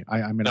Choi.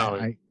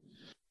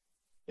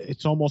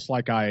 It's almost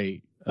like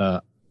I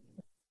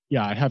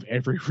have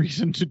every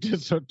reason to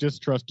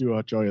distrust Doo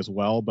Ho Choi as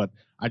well, but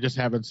I just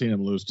haven't seen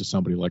him lose to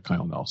somebody like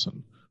Kyle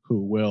Nelson,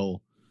 who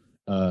will,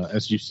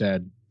 as you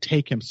said,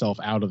 take himself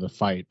out of the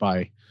fight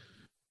by,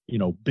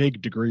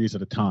 big degrees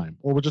at a time,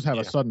 or will just have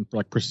a sudden,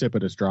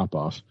 precipitous drop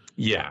off.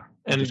 Yeah.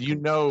 And if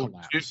Doo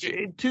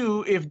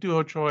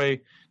Ho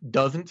Choi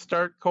doesn't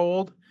start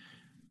cold,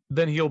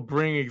 then he'll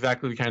bring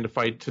exactly the kind of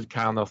fight to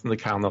Kyle Nelson that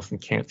Kyle Nelson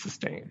can't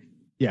sustain.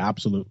 Yeah,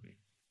 absolutely.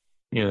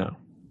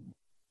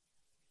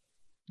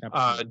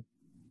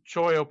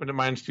 Choi opened at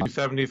minus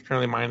 270, is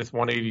currently minus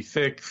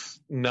 186.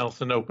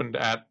 Nelson opened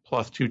at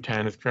plus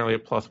 210, is currently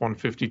at plus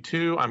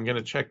 152. I'm going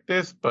to check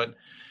this, but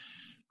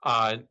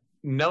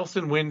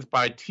Nelson wins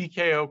by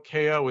TKO.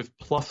 KO is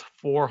plus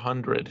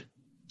 400.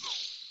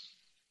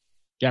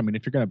 Yeah, I mean,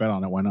 if you're going to bet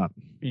on it, why not?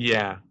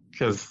 Yeah,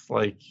 because,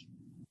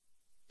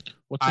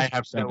 I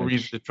have no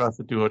reason to trust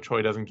that Doo Ho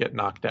Choi doesn't get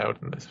knocked out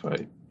in this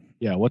fight.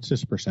 Yeah, what's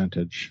his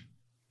percentage?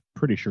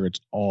 Pretty sure it's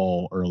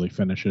all early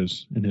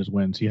finishes in his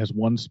wins. He has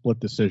one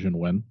split decision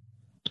win.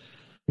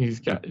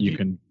 He's got you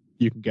can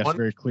guess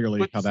very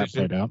clearly how that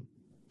played out.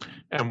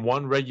 And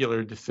one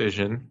regular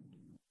decision.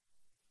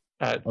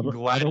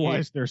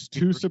 Otherwise, there's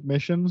 2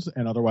 submissions,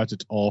 and otherwise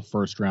it's all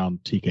first round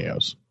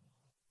TKOs.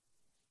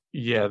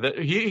 Yeah,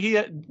 he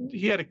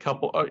had a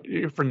couple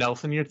for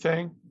Nelson. You're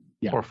saying,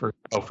 yeah, or for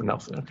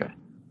Nelson, okay.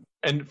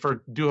 And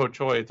for Doo Ho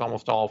Choi, it's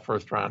almost all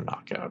first round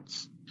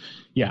knockouts.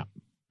 Yeah.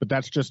 But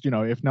that's just,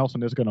 if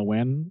Nelson is going to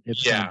win,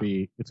 it's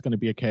going to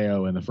be a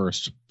KO in the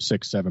first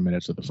 6-7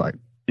 minutes of the fight.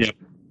 Yep.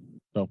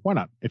 So why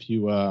not? If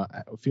you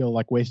feel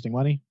like wasting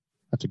money,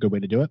 that's a good way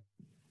to do it.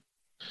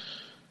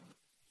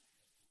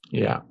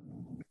 Yeah.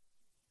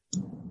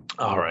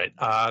 All right.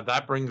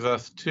 That brings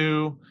us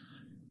to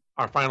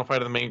our final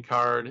fight of the main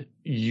card: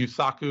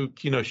 Yusaku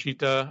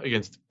Kinoshita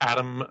against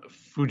Adam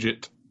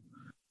Fujit.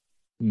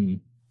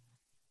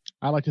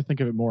 I like to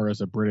think of it more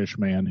as a British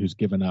man who's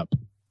given up.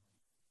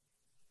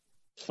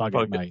 Fuck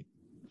it, mate.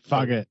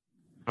 Fuck it.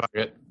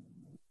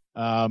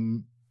 Yeah,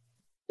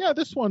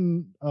 this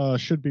one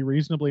should be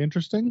reasonably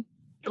interesting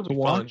to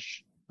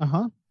watch.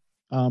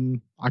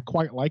 I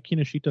quite like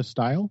Kinoshita's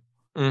style.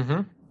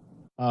 Mm-hmm.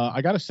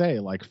 I gotta say,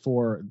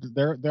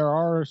 there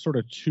are sort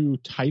of 2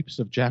 types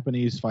of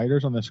Japanese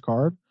fighters on this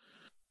card.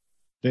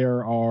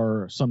 There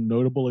are some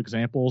notable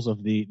examples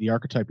of the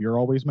archetype you're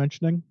always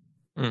mentioning.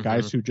 Mm-hmm.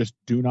 Guys who just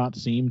do not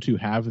seem to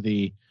have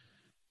the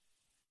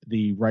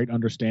right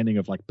understanding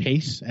of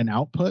pace and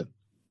output.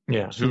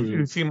 Yeah,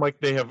 who seem like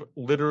they have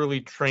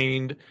literally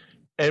trained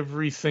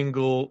every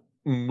single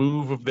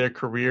move of their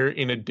career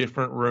in a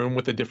different room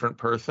with a different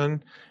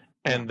person,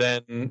 and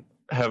then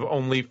have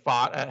only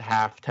fought at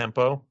half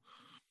tempo.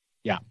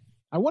 Yeah.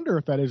 I wonder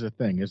if that is a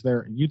thing.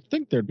 You'd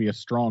think there'd be a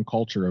strong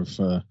culture of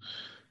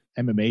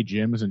MMA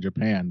gyms in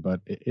Japan,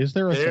 but is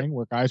there a thing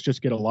where guys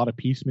just get a lot of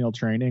piecemeal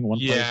training, one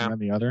place and then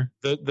the other?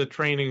 The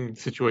training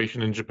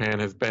situation in Japan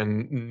has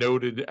been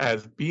noted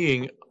as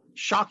being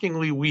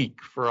shockingly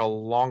weak for a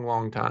long,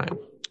 long time.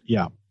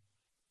 Yeah.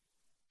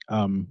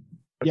 That's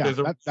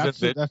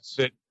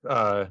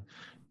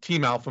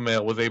Team Alpha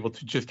Male was able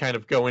to just kind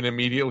of go in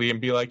immediately and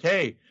be like,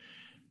 hey,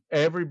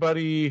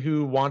 everybody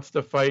who wants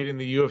to fight in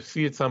the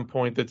UFC at some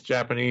point that's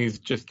Japanese,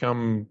 just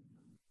come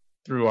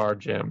through our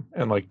gym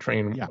and like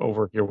train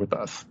over here with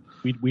us.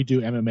 We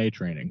do MMA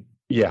training.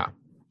 Yeah.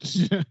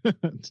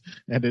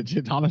 And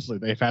it honestly,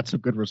 they've had some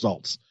good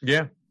results.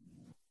 Yeah.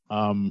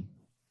 But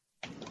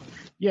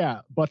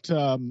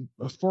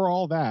for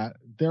all that,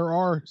 there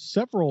are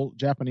several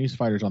Japanese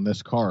fighters on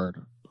this card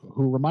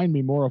who remind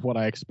me more of what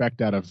I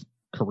expect out of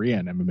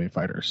Korean MMA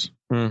fighters.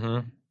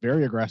 Mm-hmm.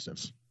 Very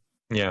aggressive.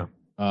 Yeah.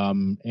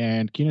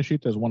 And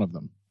Kinoshita is one of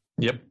them.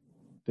 Yep.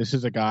 This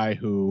is a guy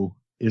who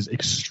is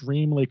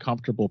extremely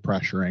comfortable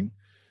pressuring.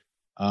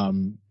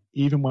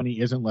 Even when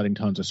he isn't letting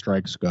tons of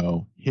strikes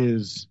go,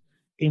 his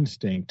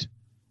instinct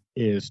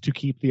is to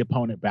keep the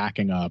opponent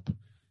backing up.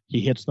 He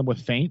hits them with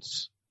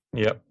feints.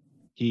 Yep.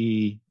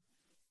 He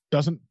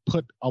doesn't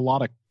put a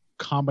lot of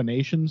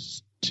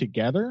combinations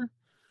together,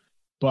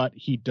 but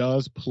he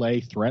does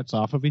play threats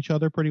off of each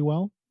other pretty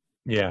well.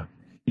 Yeah.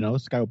 You know,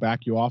 this guy will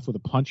back you off with a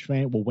punch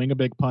feint, will wing a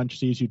big punch,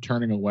 sees you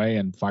turning away,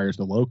 and fires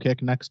the low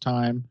kick next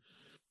time.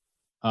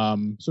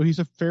 So he's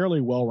a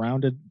fairly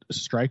well-rounded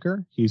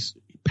striker. He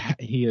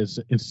is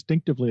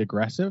instinctively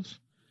aggressive.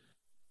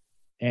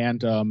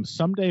 And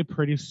someday,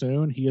 pretty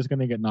soon, he is going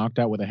to get knocked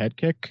out with a head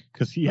kick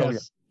because he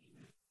has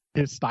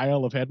his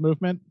style of head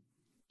movement.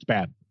 It's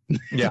bad.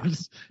 Yeah.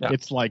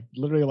 It's like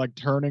literally like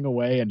turning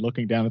away and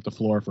looking down at the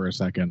floor for a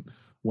second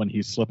when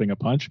he's slipping a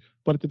punch.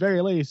 But at the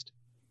very least,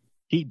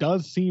 he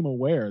does seem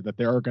aware that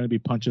there are going to be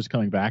punches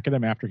coming back at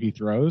him after he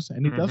throws,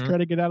 and he does try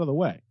to get out of the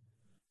way.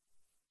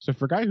 So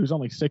for a guy who's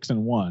only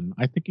 6-1,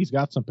 I think he's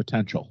got some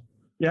potential.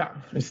 Yeah,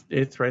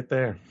 it's right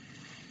there.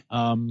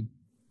 How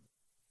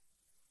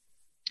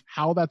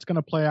that's going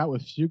to play out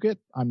with Fugit,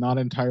 I'm not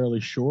entirely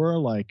sure.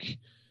 Like,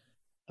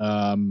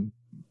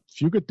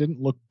 Fugit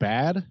didn't look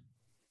bad,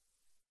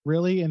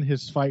 really, in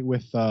his fight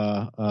with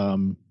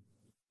Michael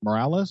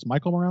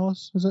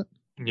Morales, is it?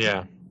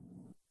 Yeah.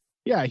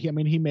 Yeah,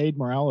 he made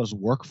Morales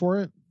work for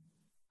it.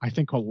 I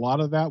think a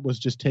lot of that was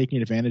just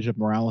taking advantage of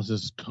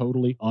Morales'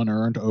 totally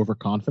unearned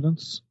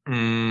overconfidence.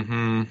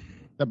 Mm-hmm.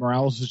 That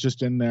Morales is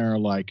just in there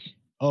like,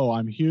 oh,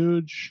 I'm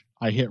huge.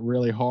 I hit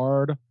really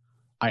hard.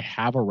 I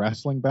have a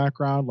wrestling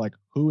background. Like,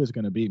 who is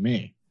going to beat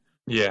me?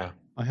 Yeah.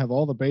 I have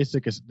all the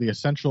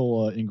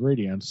essential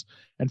ingredients.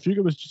 And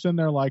Fugit was just in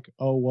there like,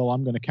 oh, well,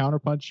 I'm going to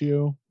counterpunch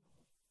you.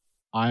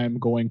 I'm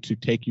going to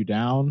take you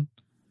down.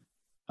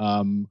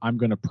 I'm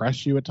going to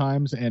press you at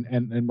times.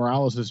 And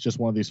Morales is just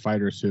one of these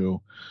fighters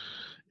who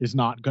is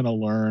not going to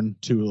learn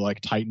to like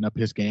tighten up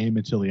his game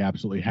until he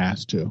absolutely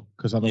has to,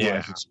 because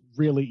otherwise it's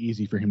really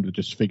easy for him to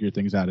just figure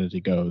things out as he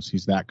goes.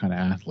 He's that kind of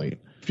athlete.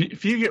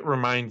 Fugit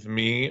reminds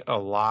me a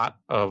lot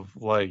of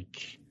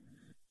like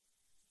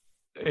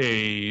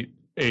a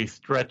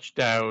stretched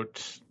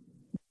out,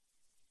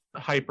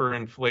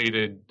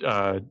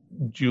 hyperinflated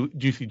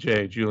Juicy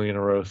J, Julian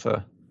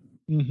Erosa.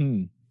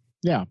 Mm-hmm.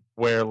 Yeah.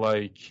 Where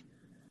like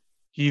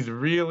he's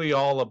really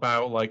all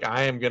about like,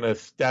 I am going to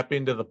step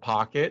into the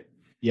pocket.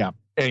 Yeah.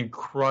 And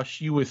crush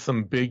you with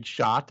some big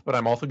shots, but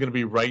I'm also going to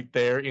be right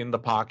there in the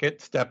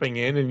pocket, stepping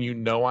in, and you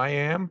know I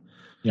am.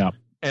 Yeah.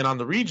 And on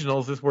the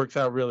regionals, this works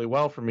out really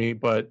well for me,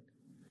 but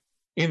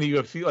in the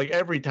UFC, like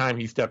every time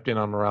he stepped in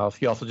on Morales,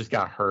 he also just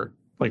got hurt,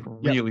 like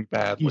really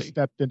badly. He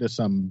stepped into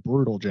some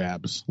brutal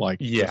jabs, like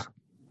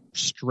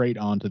straight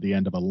onto the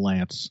end of a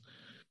lance.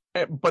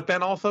 But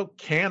then also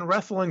can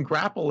wrestle and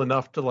grapple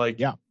enough to like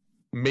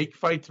make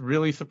fights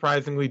really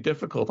surprisingly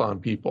difficult on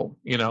people.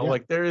 You know,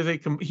 like there is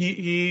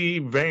he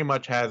very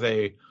much has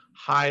a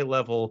high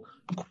level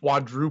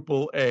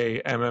quadruple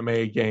A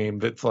MMA game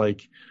that's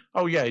like,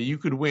 oh yeah, you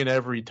could win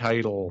every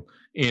title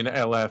in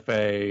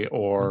LFA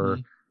or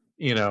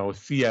you know,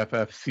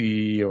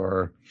 CFFC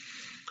or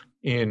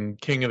in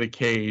King of the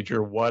Cage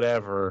or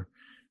whatever.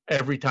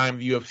 Every time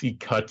the UFC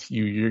cuts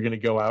you, you're going to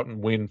go out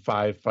and win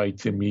 5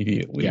 fights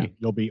immediately. Yeah,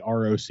 you'll be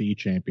ROC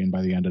champion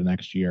by the end of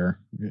next year.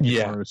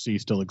 If ROC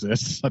still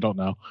exists. I don't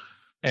know.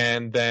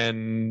 And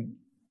then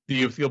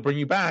the UFC will bring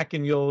you back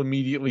and you'll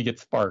immediately get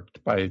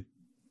sparked by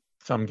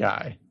some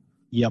guy.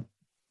 Yep.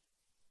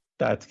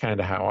 That's kind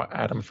of how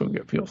Adam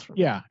Fugit feels for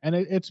me. Yeah, and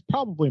it's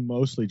probably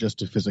mostly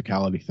just a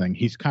physicality thing.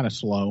 He's kind of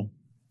slow.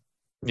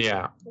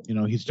 Yeah. You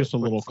know, he's just a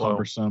little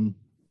cumbersome.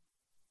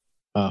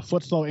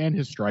 Foot slow, and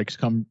his strikes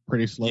come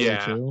pretty slowly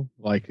too.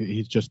 Like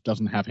he just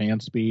doesn't have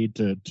hand speed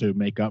to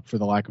make up for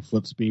the lack of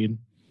foot speed.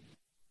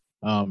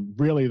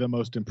 Really, the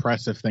most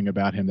impressive thing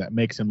about him that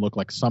makes him look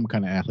like some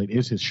kind of athlete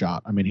is his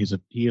shot. I mean,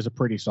 he is a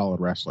pretty solid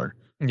wrestler.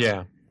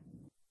 Yeah.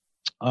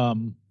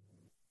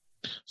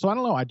 So I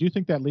don't know. I do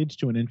think that leads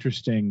to an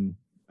interesting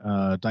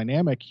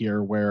dynamic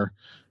here where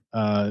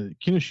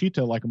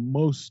Kinoshita, like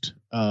most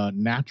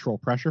natural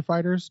pressure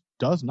fighters,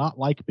 does not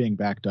like being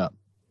backed up.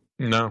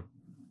 No.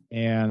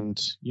 And,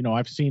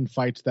 I've seen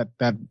fights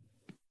that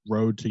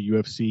road to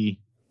UFC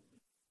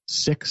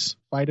 6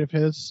 fight of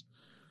his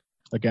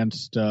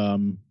against,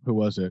 who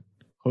was it?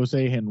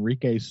 Jose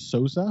Henrique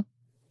Souza?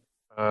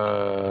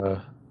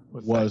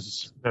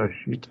 Was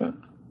Kinoshita?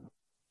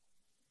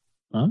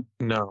 Huh?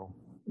 No.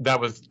 That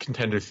was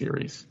Contender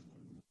Series.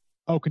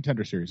 Oh,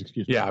 Contender Series,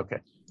 excuse me. Yeah, okay.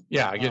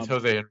 Yeah, against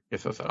Jose Henrique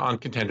Souza on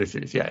Contender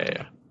Series.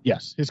 Yeah.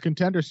 Yes, his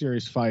Contender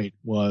Series fight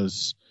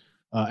was,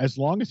 as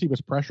long as he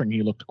was pressuring,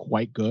 he looked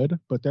quite good.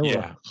 But there were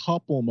a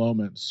couple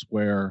moments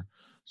where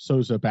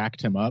Souza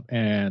backed him up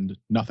and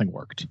nothing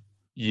worked.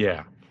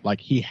 Yeah.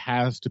 Like, he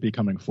has to be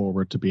coming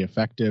forward to be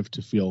effective,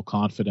 to feel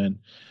confident.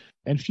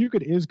 And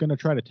Fugit is going to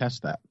try to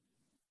test that.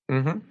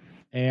 Mm-hmm.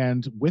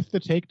 And with the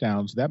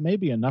takedowns, that may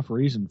be enough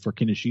reason for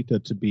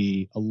Kinoshita to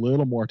be a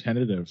little more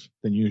tentative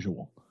than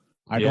usual.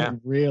 I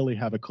don't really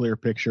have a clear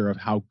picture of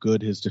how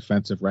good his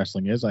defensive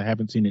wrestling is. I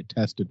haven't seen it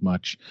tested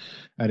much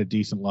at a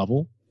decent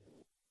level.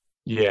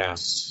 Yeah.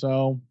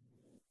 So,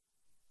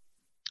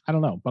 I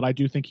don't know. But I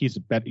do think he's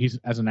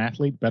as an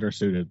athlete, better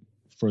suited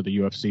for the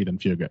UFC than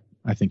Fugit.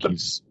 I think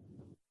he's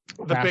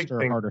faster,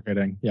 harder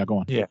hitting. Yeah, go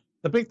on. Yeah.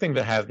 The big thing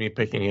that has me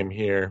picking him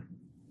here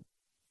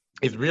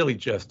is really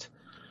just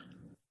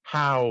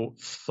how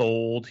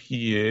sold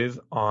he is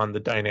on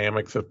the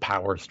dynamics of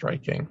power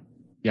striking.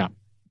 Yeah.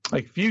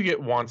 Like, Fugit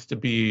wants to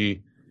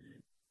be,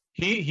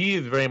 he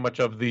is very much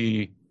of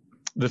the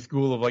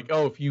school of like,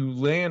 oh, if you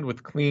land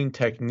with clean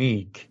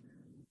technique,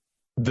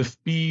 the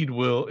speed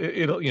will,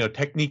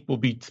 technique will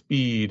beat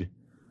speed,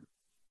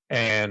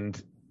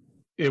 and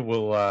it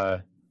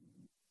will,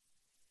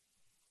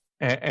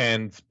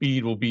 and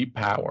speed will beat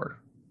power,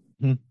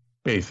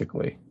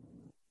 basically.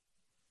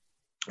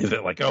 Is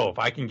it like, oh, if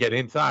I can get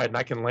inside and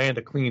I can land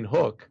a clean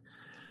hook,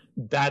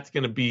 that's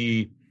going to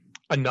be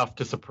enough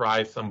to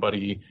surprise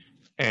somebody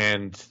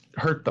and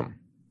hurt them.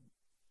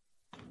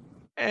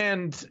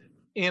 And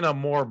in a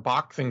more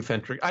boxing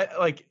centric,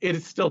 it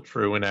is still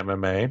true in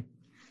MMA,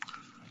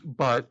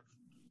 but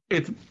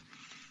it's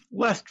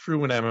less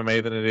true in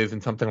MMA than it is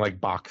in something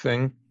like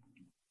boxing,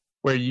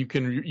 where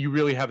you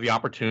really have the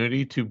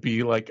opportunity to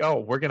be like, oh,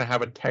 we're going to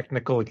have a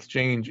technical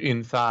exchange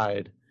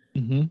inside.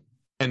 Mm-hmm.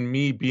 And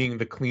me being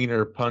the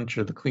cleaner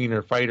puncher, the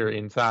cleaner fighter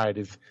inside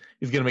is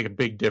going to make a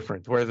big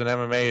difference. Whereas in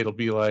MMA, it'll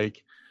be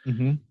like,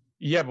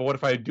 yeah, but what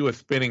if I do a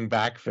spinning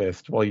back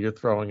fist while you're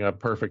throwing a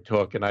perfect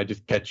hook and I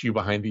just catch you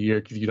behind the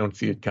ear because you don't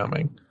see it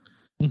coming?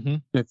 Mm-hmm.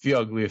 It's the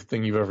ugliest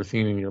thing you've ever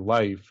seen in your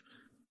life,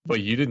 but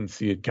you didn't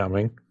see it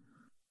coming.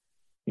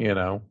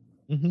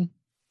 Mm-hmm.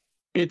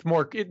 There's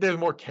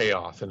more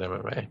chaos in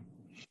MMA.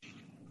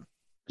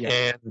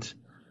 Yeah. And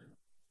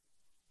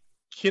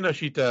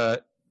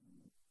Kinoshita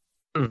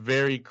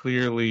very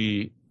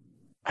clearly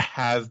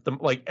has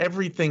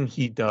everything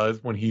he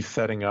does when he's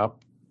setting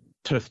up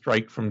to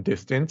strike from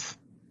distance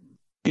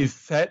is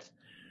set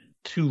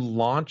to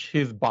launch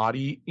his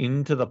body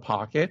into the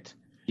pocket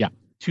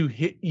to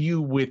hit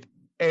you with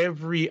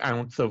every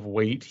ounce of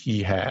weight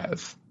he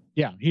has.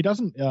 Yeah, he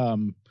doesn't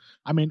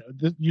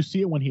you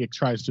see it when he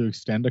tries to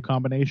extend a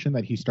combination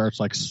that he starts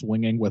like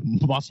swinging with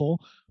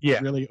muscle,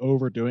 really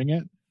overdoing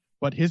it.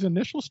 But his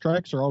initial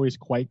strikes are always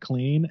quite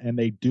clean, and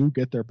they do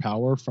get their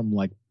power from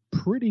like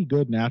pretty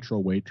good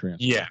natural weight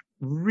transfer. Yeah,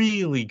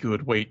 really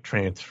good weight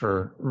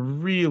transfer,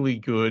 really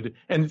good.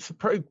 And it's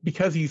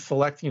because he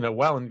selects,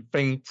 well, and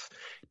feints,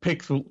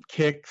 picks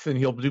kicks, and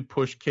he'll do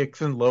push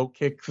kicks and low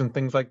kicks and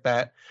things like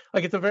that.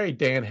 Like, it's a very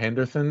Dan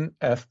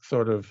Henderson-esque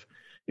sort of,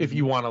 if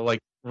you want to like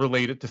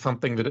relate it to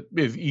something that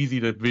is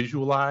easy to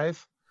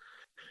visualize.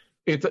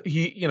 It's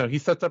he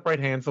sets up right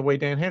hands the way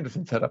Dan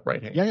Henderson set up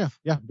right hands.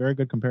 Yeah. Very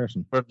good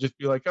comparison. Or just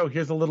be like, oh,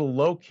 here's a little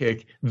low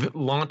kick that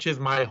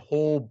launches my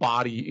whole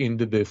body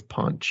into this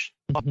punch.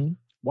 Mm-hmm.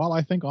 While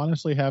I think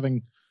honestly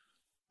having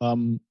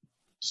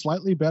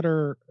slightly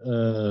better,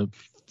 I'm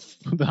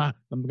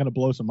going to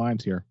blow some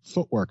minds here,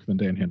 footwork than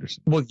Dan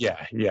Henderson. Well,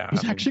 yeah.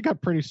 He's actually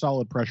got pretty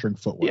solid pressuring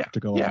footwork to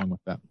go along with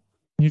that.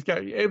 He's got,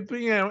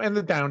 and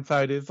the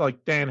downside is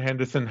like Dan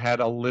Henderson had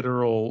a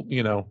literal,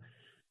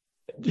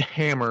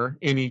 hammer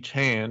in each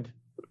hand.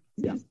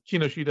 Yeah.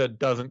 Kinoshita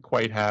doesn't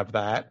quite have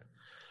that.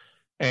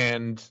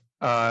 And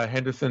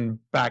Henderson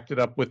backed it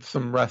up with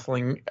some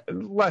wrestling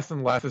less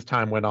and less as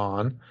time went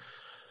on.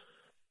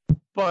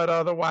 But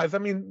otherwise, I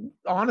mean,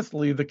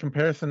 honestly, the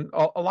comparison,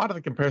 a lot of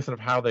the comparison of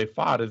how they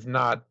fought is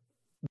not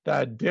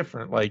that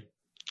different. Like,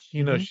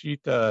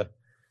 Kinoshita,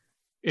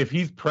 if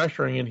he's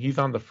pressuring and he's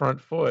on the front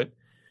foot,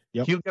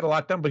 he'll get a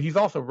lot done, but he's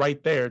also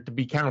right there to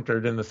be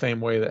countered in the same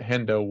way that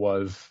Hendo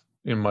was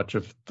in much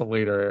of the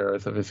later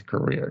eras of his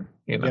career,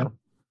 Yeah.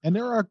 And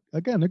there are,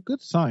 again, they're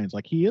good signs.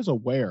 Like, he is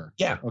aware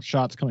of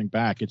shots coming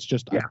back. It's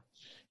just,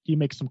 he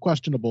makes some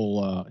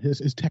questionable.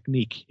 His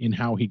technique in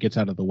how he gets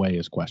out of the way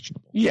is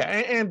questionable. Yeah,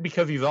 and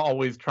because he's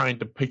always trying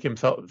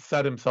to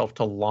set himself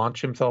to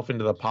launch himself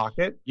into the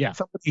pocket. Yeah,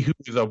 somebody who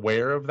is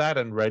aware of that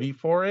and ready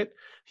for it.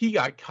 He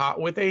got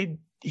caught with a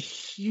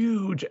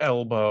huge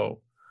elbow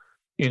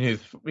in his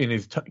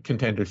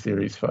Contender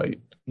Series fight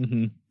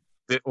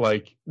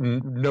that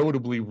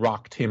notably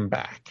rocked him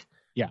back.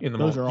 Yeah,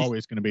 those are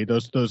always going to be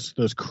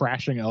those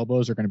crashing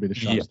elbows are going to be the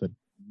shots that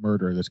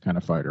murder this kind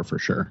of fighter for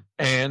sure.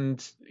 And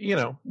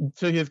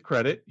to his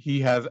credit,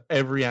 he has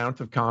every ounce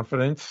of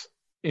confidence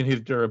in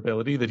his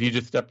durability that he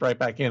just stepped right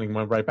back in and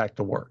went right back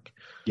to work.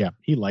 Yeah,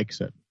 he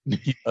likes it.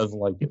 He does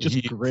like it. He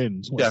just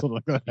grins when something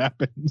like that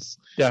happens.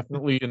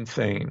 Definitely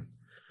insane.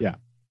 Yeah.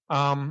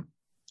 So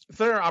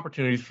there are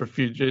opportunities for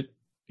Fugit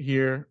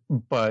here,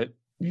 but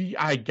you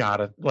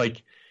gotta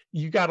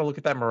look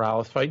at that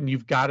Morales fight, and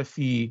you've got to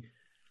see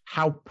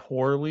how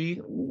poorly,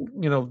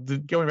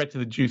 going back to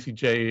the Juicy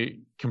J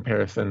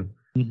comparison,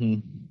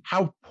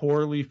 how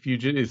poorly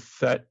Fugit is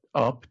set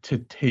up to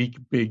take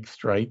big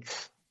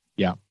strikes.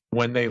 Yeah.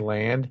 When they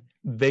land,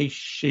 they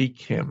shake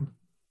him.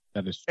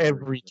 That is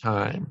every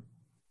time.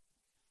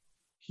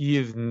 He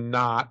is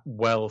not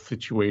well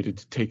situated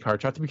to take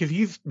hard shots because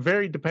he's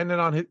very dependent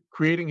on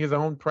creating his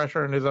own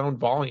pressure and his own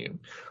volume.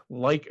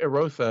 Like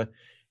Erosa,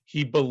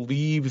 he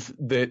believes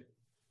that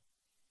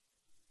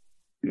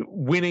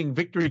winning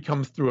victory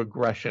comes through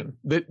aggression.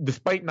 That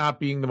despite not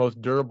being the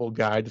most durable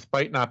guy,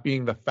 despite not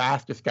being the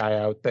fastest guy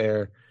out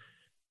there,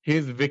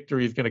 his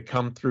victory is going to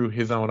come through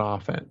his own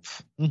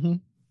offense.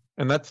 And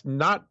that's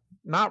not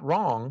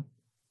wrong,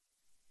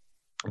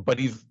 but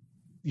he's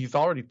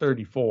already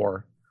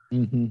 34.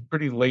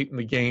 Pretty late in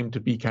the game to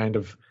be kind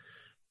of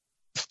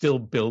still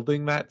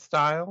building that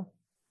style.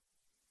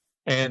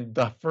 And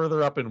the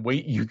further up in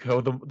weight you go,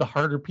 the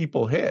harder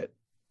people hit.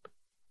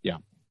 Yeah.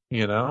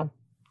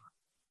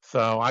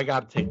 So I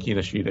got to take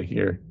Kinoshita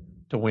here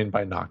to win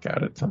by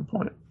knockout at some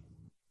point.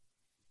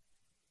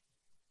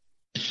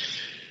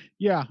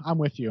 Yeah, I'm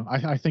with you.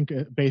 I think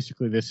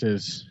basically this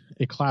is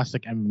a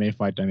classic MMA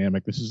fight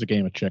dynamic. This is a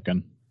game of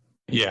chicken.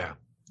 Yeah.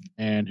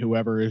 And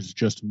whoever is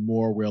just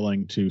more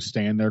willing to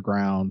stand their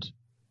ground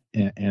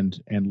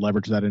and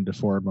leverage that into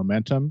forward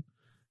momentum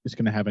is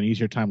going to have an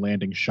easier time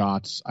landing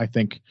shots. I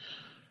think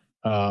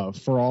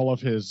for all of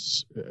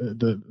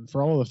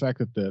the fact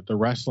that the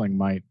wrestling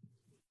might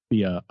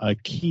be a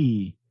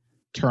key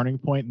turning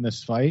point in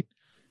this fight,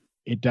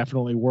 it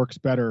definitely works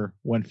better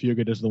when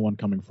Fugit is the one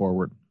coming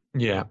forward.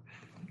 Yeah.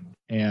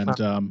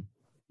 And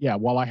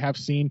while I have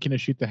seen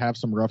Kinoshita have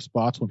some rough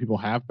spots when people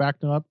have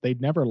backed him up, they'd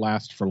never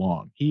last for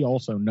long. He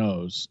also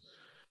knows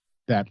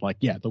that,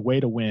 the way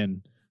to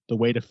win, the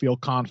way to feel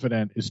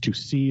confident is to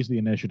seize the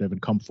initiative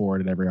and come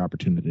forward at every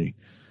opportunity.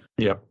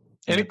 Yep.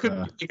 And it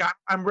could,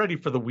 I'm ready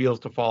for the wheels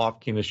to fall off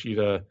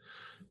Kinoshita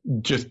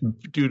just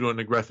due to an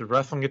aggressive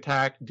wrestling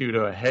attack, due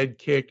to a head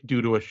kick,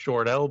 due to a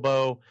short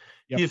elbow.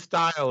 Yep. His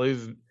style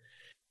is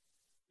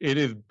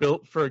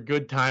built for a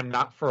good time,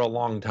 not for a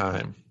long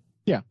time.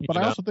 Yeah, but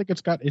I also think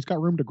it's got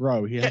room to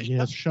grow. He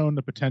has shown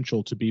the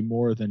potential to be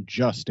more than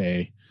just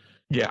a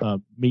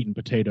meat and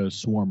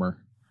potatoes swarmer.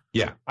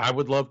 Yeah, I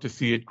would love to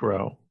see it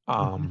grow.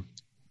 I'm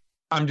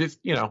just,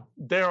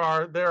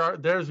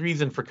 there's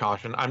reason for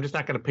caution. I'm just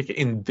not going to pick it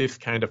in this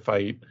kind of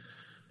fight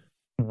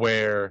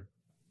where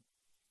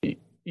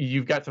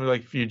you've got somebody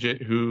like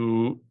Fugit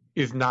who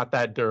is not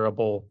that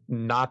durable,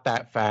 not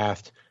that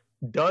fast,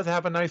 does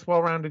have a nice,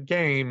 well-rounded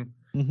game.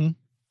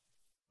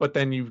 But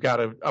then you've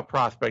got a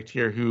prospect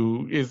here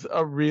who is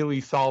a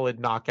really solid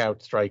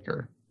knockout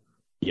striker.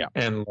 Yeah.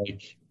 And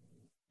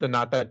the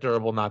not that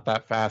durable, not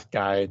that fast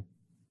guy,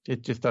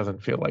 it just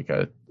doesn't feel like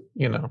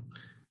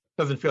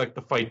doesn't feel like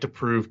the fight to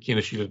prove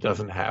Kinoshita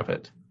doesn't have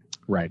it.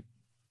 Right.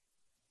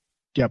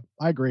 Yep,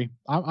 I agree.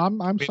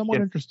 I'm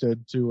somewhat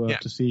interested to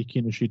see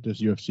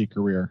Kinoshita's UFC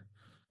career.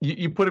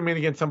 You put him in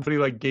against somebody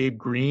like Gabe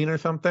Green or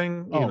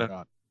something.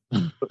 God.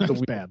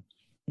 That's bad.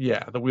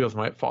 Yeah, the wheels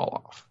might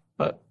fall off.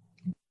 But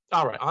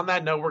all right. On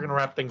that note, we're going to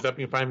wrap things up.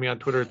 You can find me on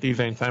Twitter at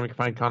TheZaneTime. You can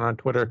find Connor on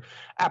Twitter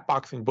at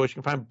BoxingBush. You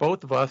can find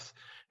both of us.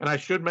 And I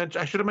should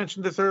have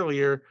mentioned this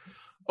earlier.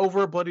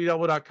 Over at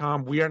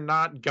BloodyElbow.com, we are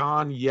not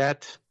gone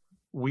yet.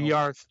 We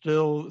are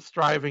still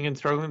striving and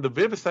struggling. The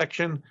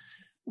Vivisection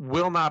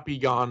will not be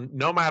gone,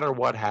 no matter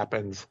what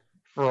happens,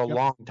 for a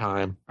long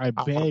time. I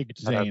begged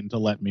Zane to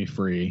let me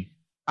free.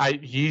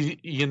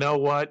 You know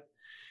what?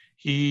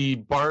 He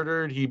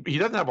bartered. He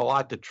doesn't have a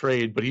lot to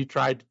trade, but he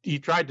tried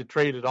to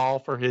trade it all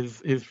for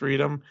his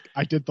freedom.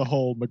 I did the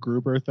whole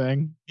MacGruber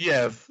thing.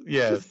 Yes.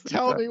 Just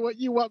tell me what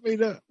you want me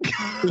to.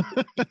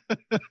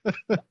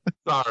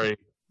 Sorry,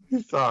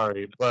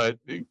 but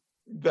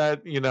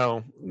that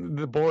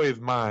the boy is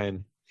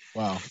mine.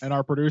 Wow! And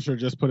our producer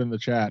just put in the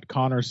chat,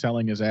 Connor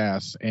selling his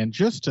ass, and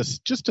just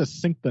to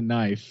sink the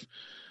knife,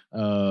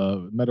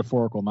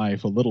 metaphorical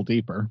knife, a little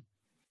deeper,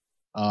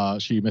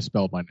 she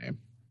misspelled my name.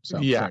 So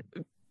yeah. Sorry.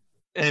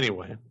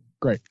 Anyway,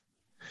 great.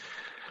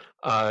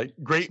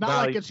 Great. It's not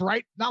value. Like it's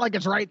right. Not like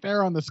it's right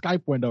there on the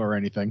Skype window or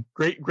anything.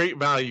 Great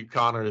value.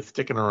 Connor is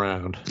sticking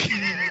around.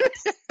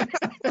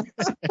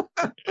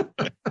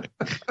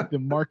 The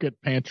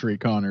market pantry,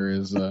 Connor,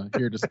 is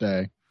here to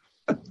stay.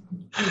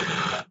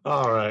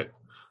 All right.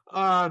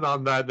 And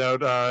on that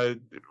note,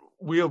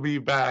 we'll be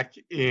back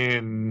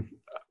in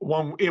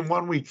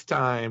 1 week's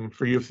time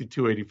for UFC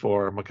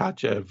 284,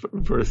 Makhachev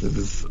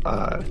versus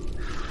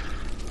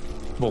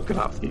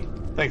Volkanovski.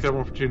 Thanks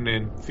everyone for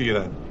tuning in. See you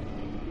then.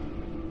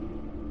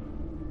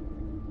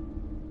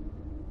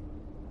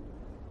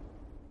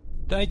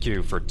 Thank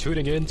you for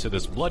tuning in to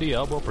this Bloody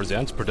Elbow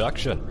Presents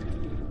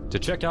production. To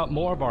check out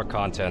more of our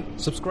content,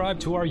 subscribe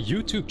to our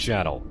YouTube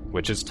channel,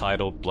 which is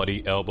titled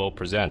Bloody Elbow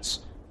Presents.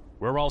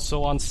 We're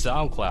also on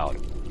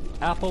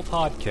SoundCloud, Apple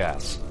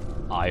Podcasts,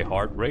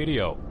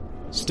 iHeartRadio,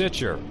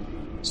 Stitcher,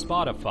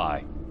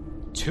 Spotify,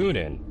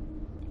 TuneIn,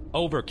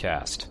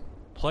 Overcast,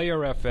 Player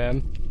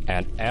FM,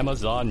 and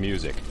Amazon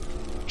Music.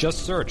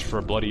 Just search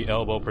for Bloody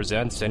Elbow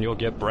Presents and you'll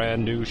get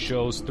brand new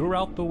shows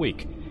throughout the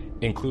week,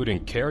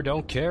 including Care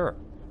Don't Care,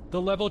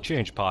 the Level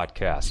Change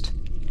Podcast,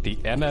 the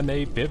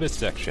MMA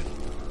Vivisection,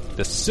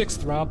 the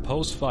 6th Round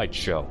Post-Fight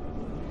Show,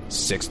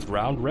 6th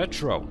Round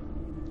Retro,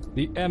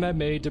 the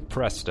MMA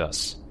Depressed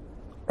Us,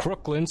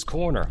 Crooklyn's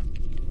Corner,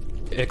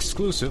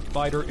 exclusive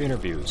fighter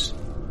interviews,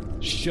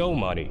 show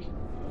money,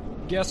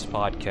 guest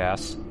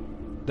podcasts,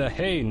 the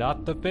Hey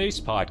Not the Face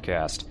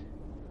podcast,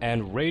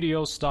 and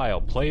radio-style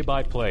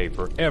play-by-play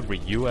for every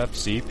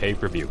UFC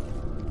pay-per-view.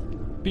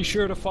 Be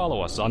sure to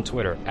follow us on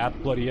Twitter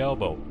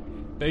 @BloodyElbow,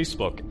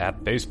 Facebook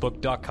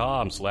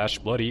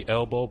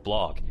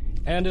Facebook.com/BloodyElbowBlog,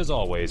 and as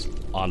always,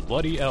 on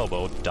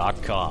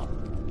BloodyElbow.com.